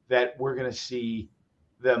think that we're going to see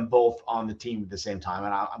them both on the team at the same time.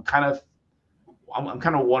 And I'm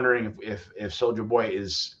kind of wondering if Soldier Boy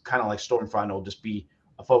is kind of like Stormfront, will just be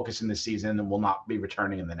a focus in this season and will not be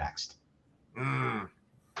returning in the next.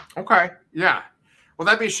 Okay. Yeah. Well,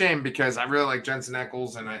 that'd be a shame because I really like Jensen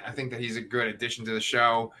Ackles, and I think that he's a good addition to the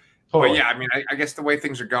show. Totally. But yeah, I mean, I guess the way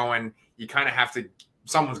things are going, you kind of have to.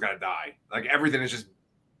 Someone's got to die. Like everything is just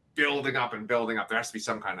building up and building up. There has to be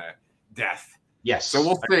some kind of death. Yes. So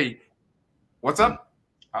we'll see. What's up?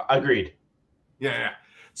 Agreed. Yeah.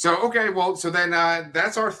 So okay, well, so then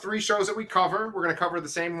that's our 3 shows that we cover. We're gonna cover the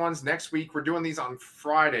same ones next week. We're doing these on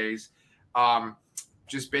Fridays.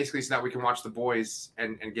 Just basically so that we can watch The Boys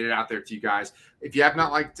and get it out there to you guys. If you have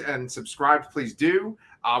not liked and subscribed, please do.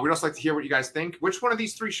 We'd also like to hear what you guys think. Which one of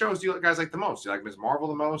these 3 shows do you guys like the most? Do you like Ms. Marvel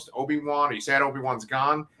the most? Obi-Wan? Or you sad Obi-Wan's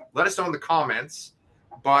gone? Let us know in the comments.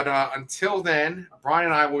 But until then, Brian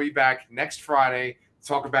and I will be back next Friday to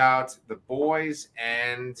talk about The Boys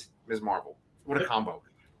and Ms. Marvel. What a combo.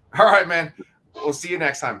 All right, man. We'll see you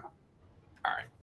next time. All right.